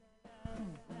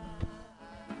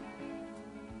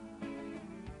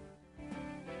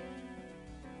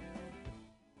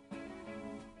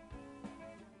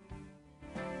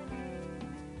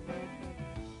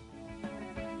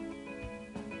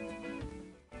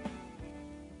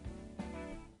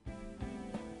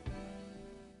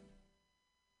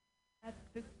 At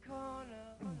the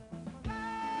corner.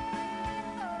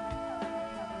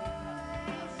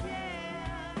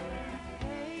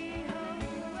 Hey,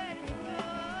 where to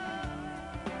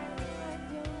go?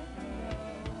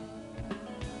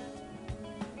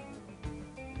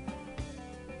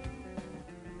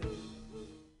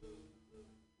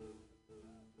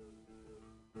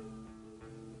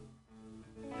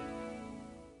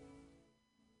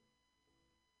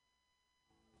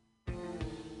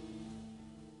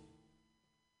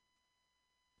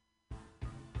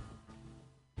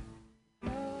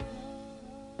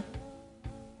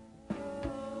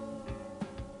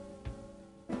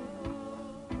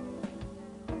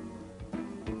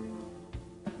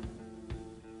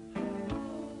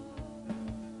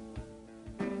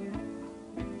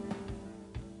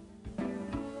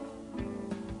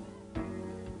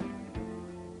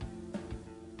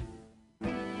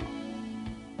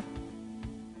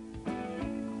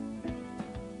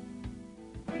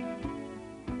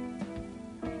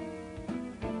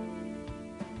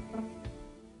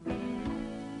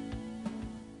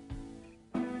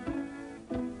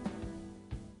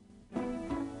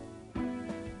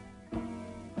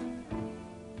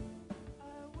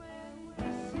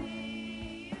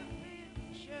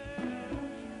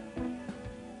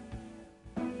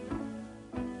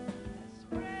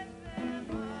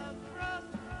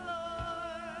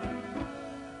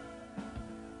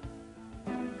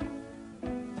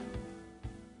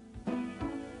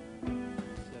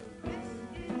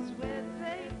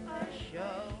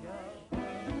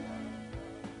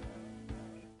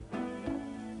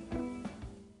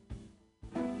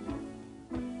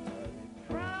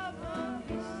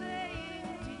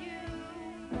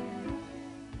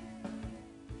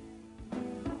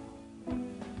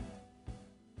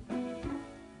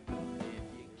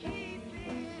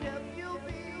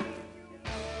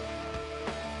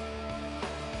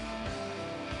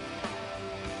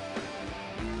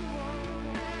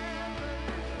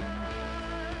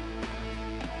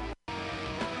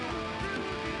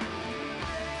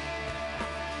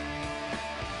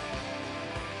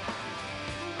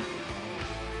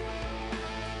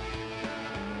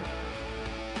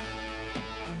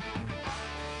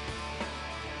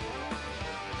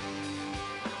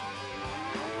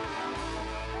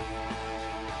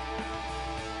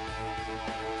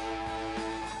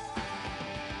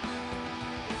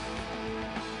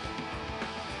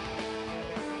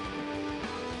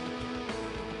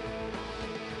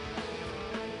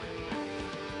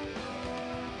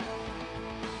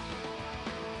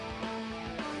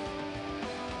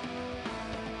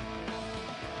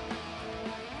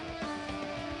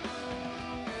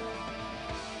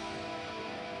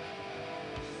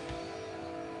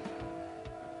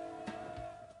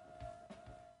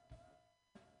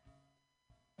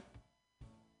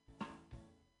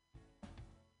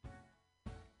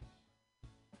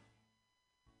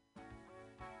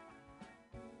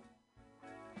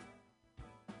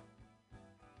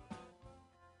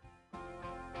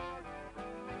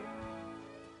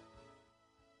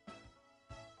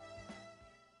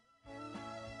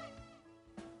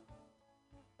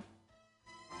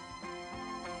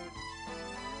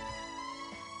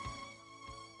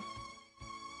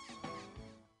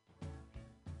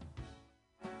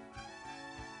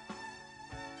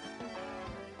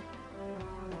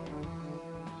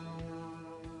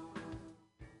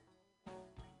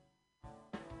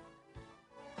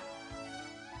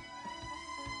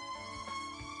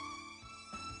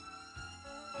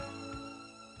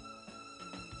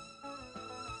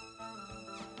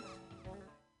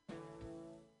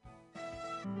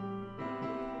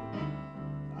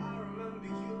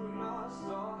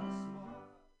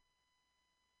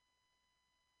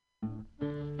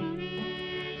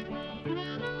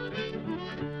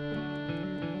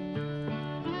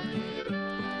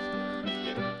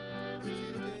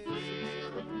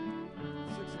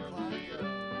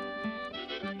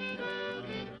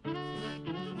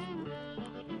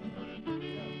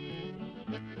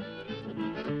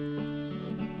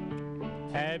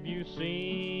 Have you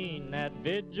seen that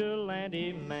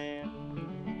vigilante man?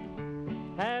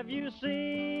 Have you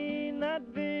seen that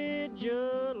vigilante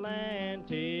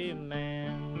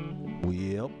man?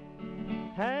 Yep.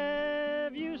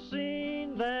 Have you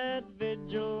seen that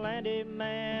vigilante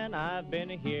man? I've been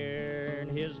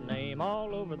hearing his name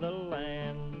all over the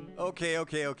land. Okay.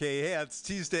 Yeah, it's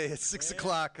Tuesday at 6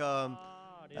 o'clock. You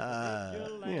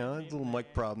know, little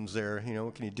mic problems there. You know,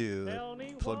 what can you do?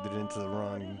 I plugged it into the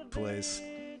wrong place.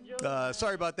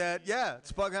 Sorry about that. Yeah,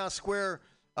 it's Bughouse Square.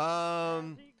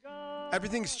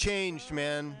 Everything's changed,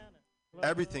 man.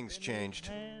 Everything's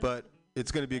changed. But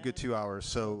it's going to be a good 2 hours,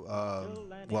 so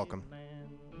welcome.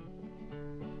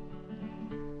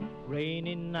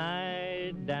 Rainy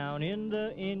night down in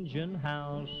the engine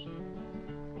house,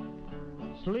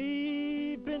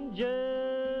 sleeping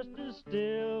just as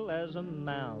still as a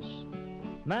mouse.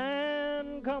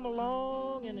 Man come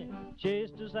along and he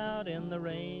chased us out in the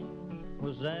rain.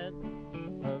 Was that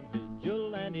a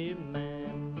vigilante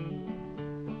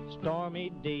man? Stormy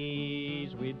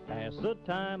days we'd pass the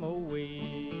time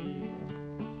away,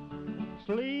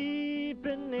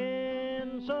 sleeping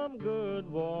in some good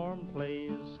warm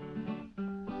place.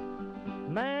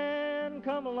 Man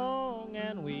come along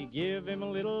and we give him a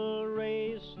little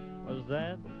race. Was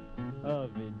that a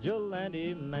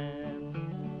vigilante man?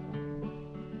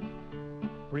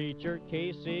 Preacher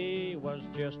Casey was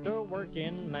just a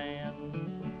working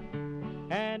man,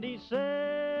 and he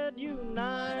said,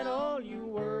 unite all you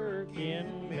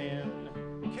working men.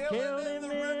 Kill him in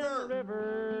the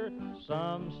river.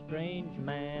 Some strange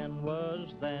man.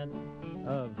 Was that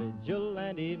a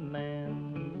vigilante man?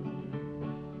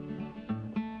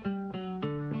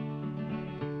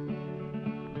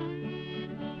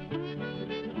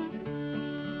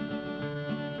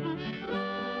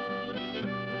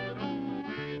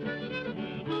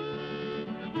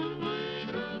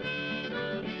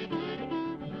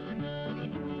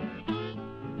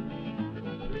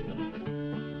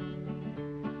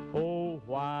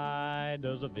 Why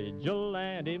does a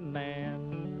vigilante man?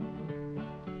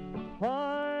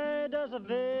 Why does a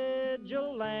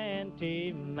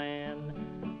vigilante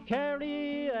man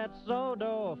carry that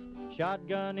sawed-off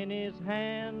shotgun in his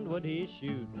hand? Would he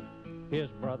shoot his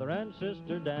brother and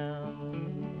sister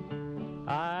down?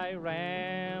 I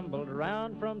rambled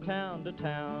around from town to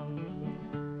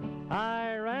town.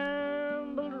 I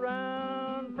rambled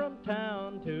around from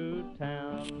town to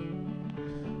town.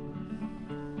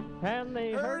 And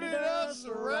they herded us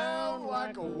around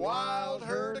like a wild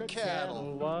herd of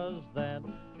cattle. Was that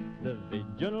the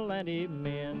vigilante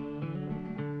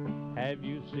men? Have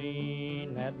you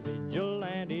seen that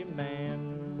vigilante man?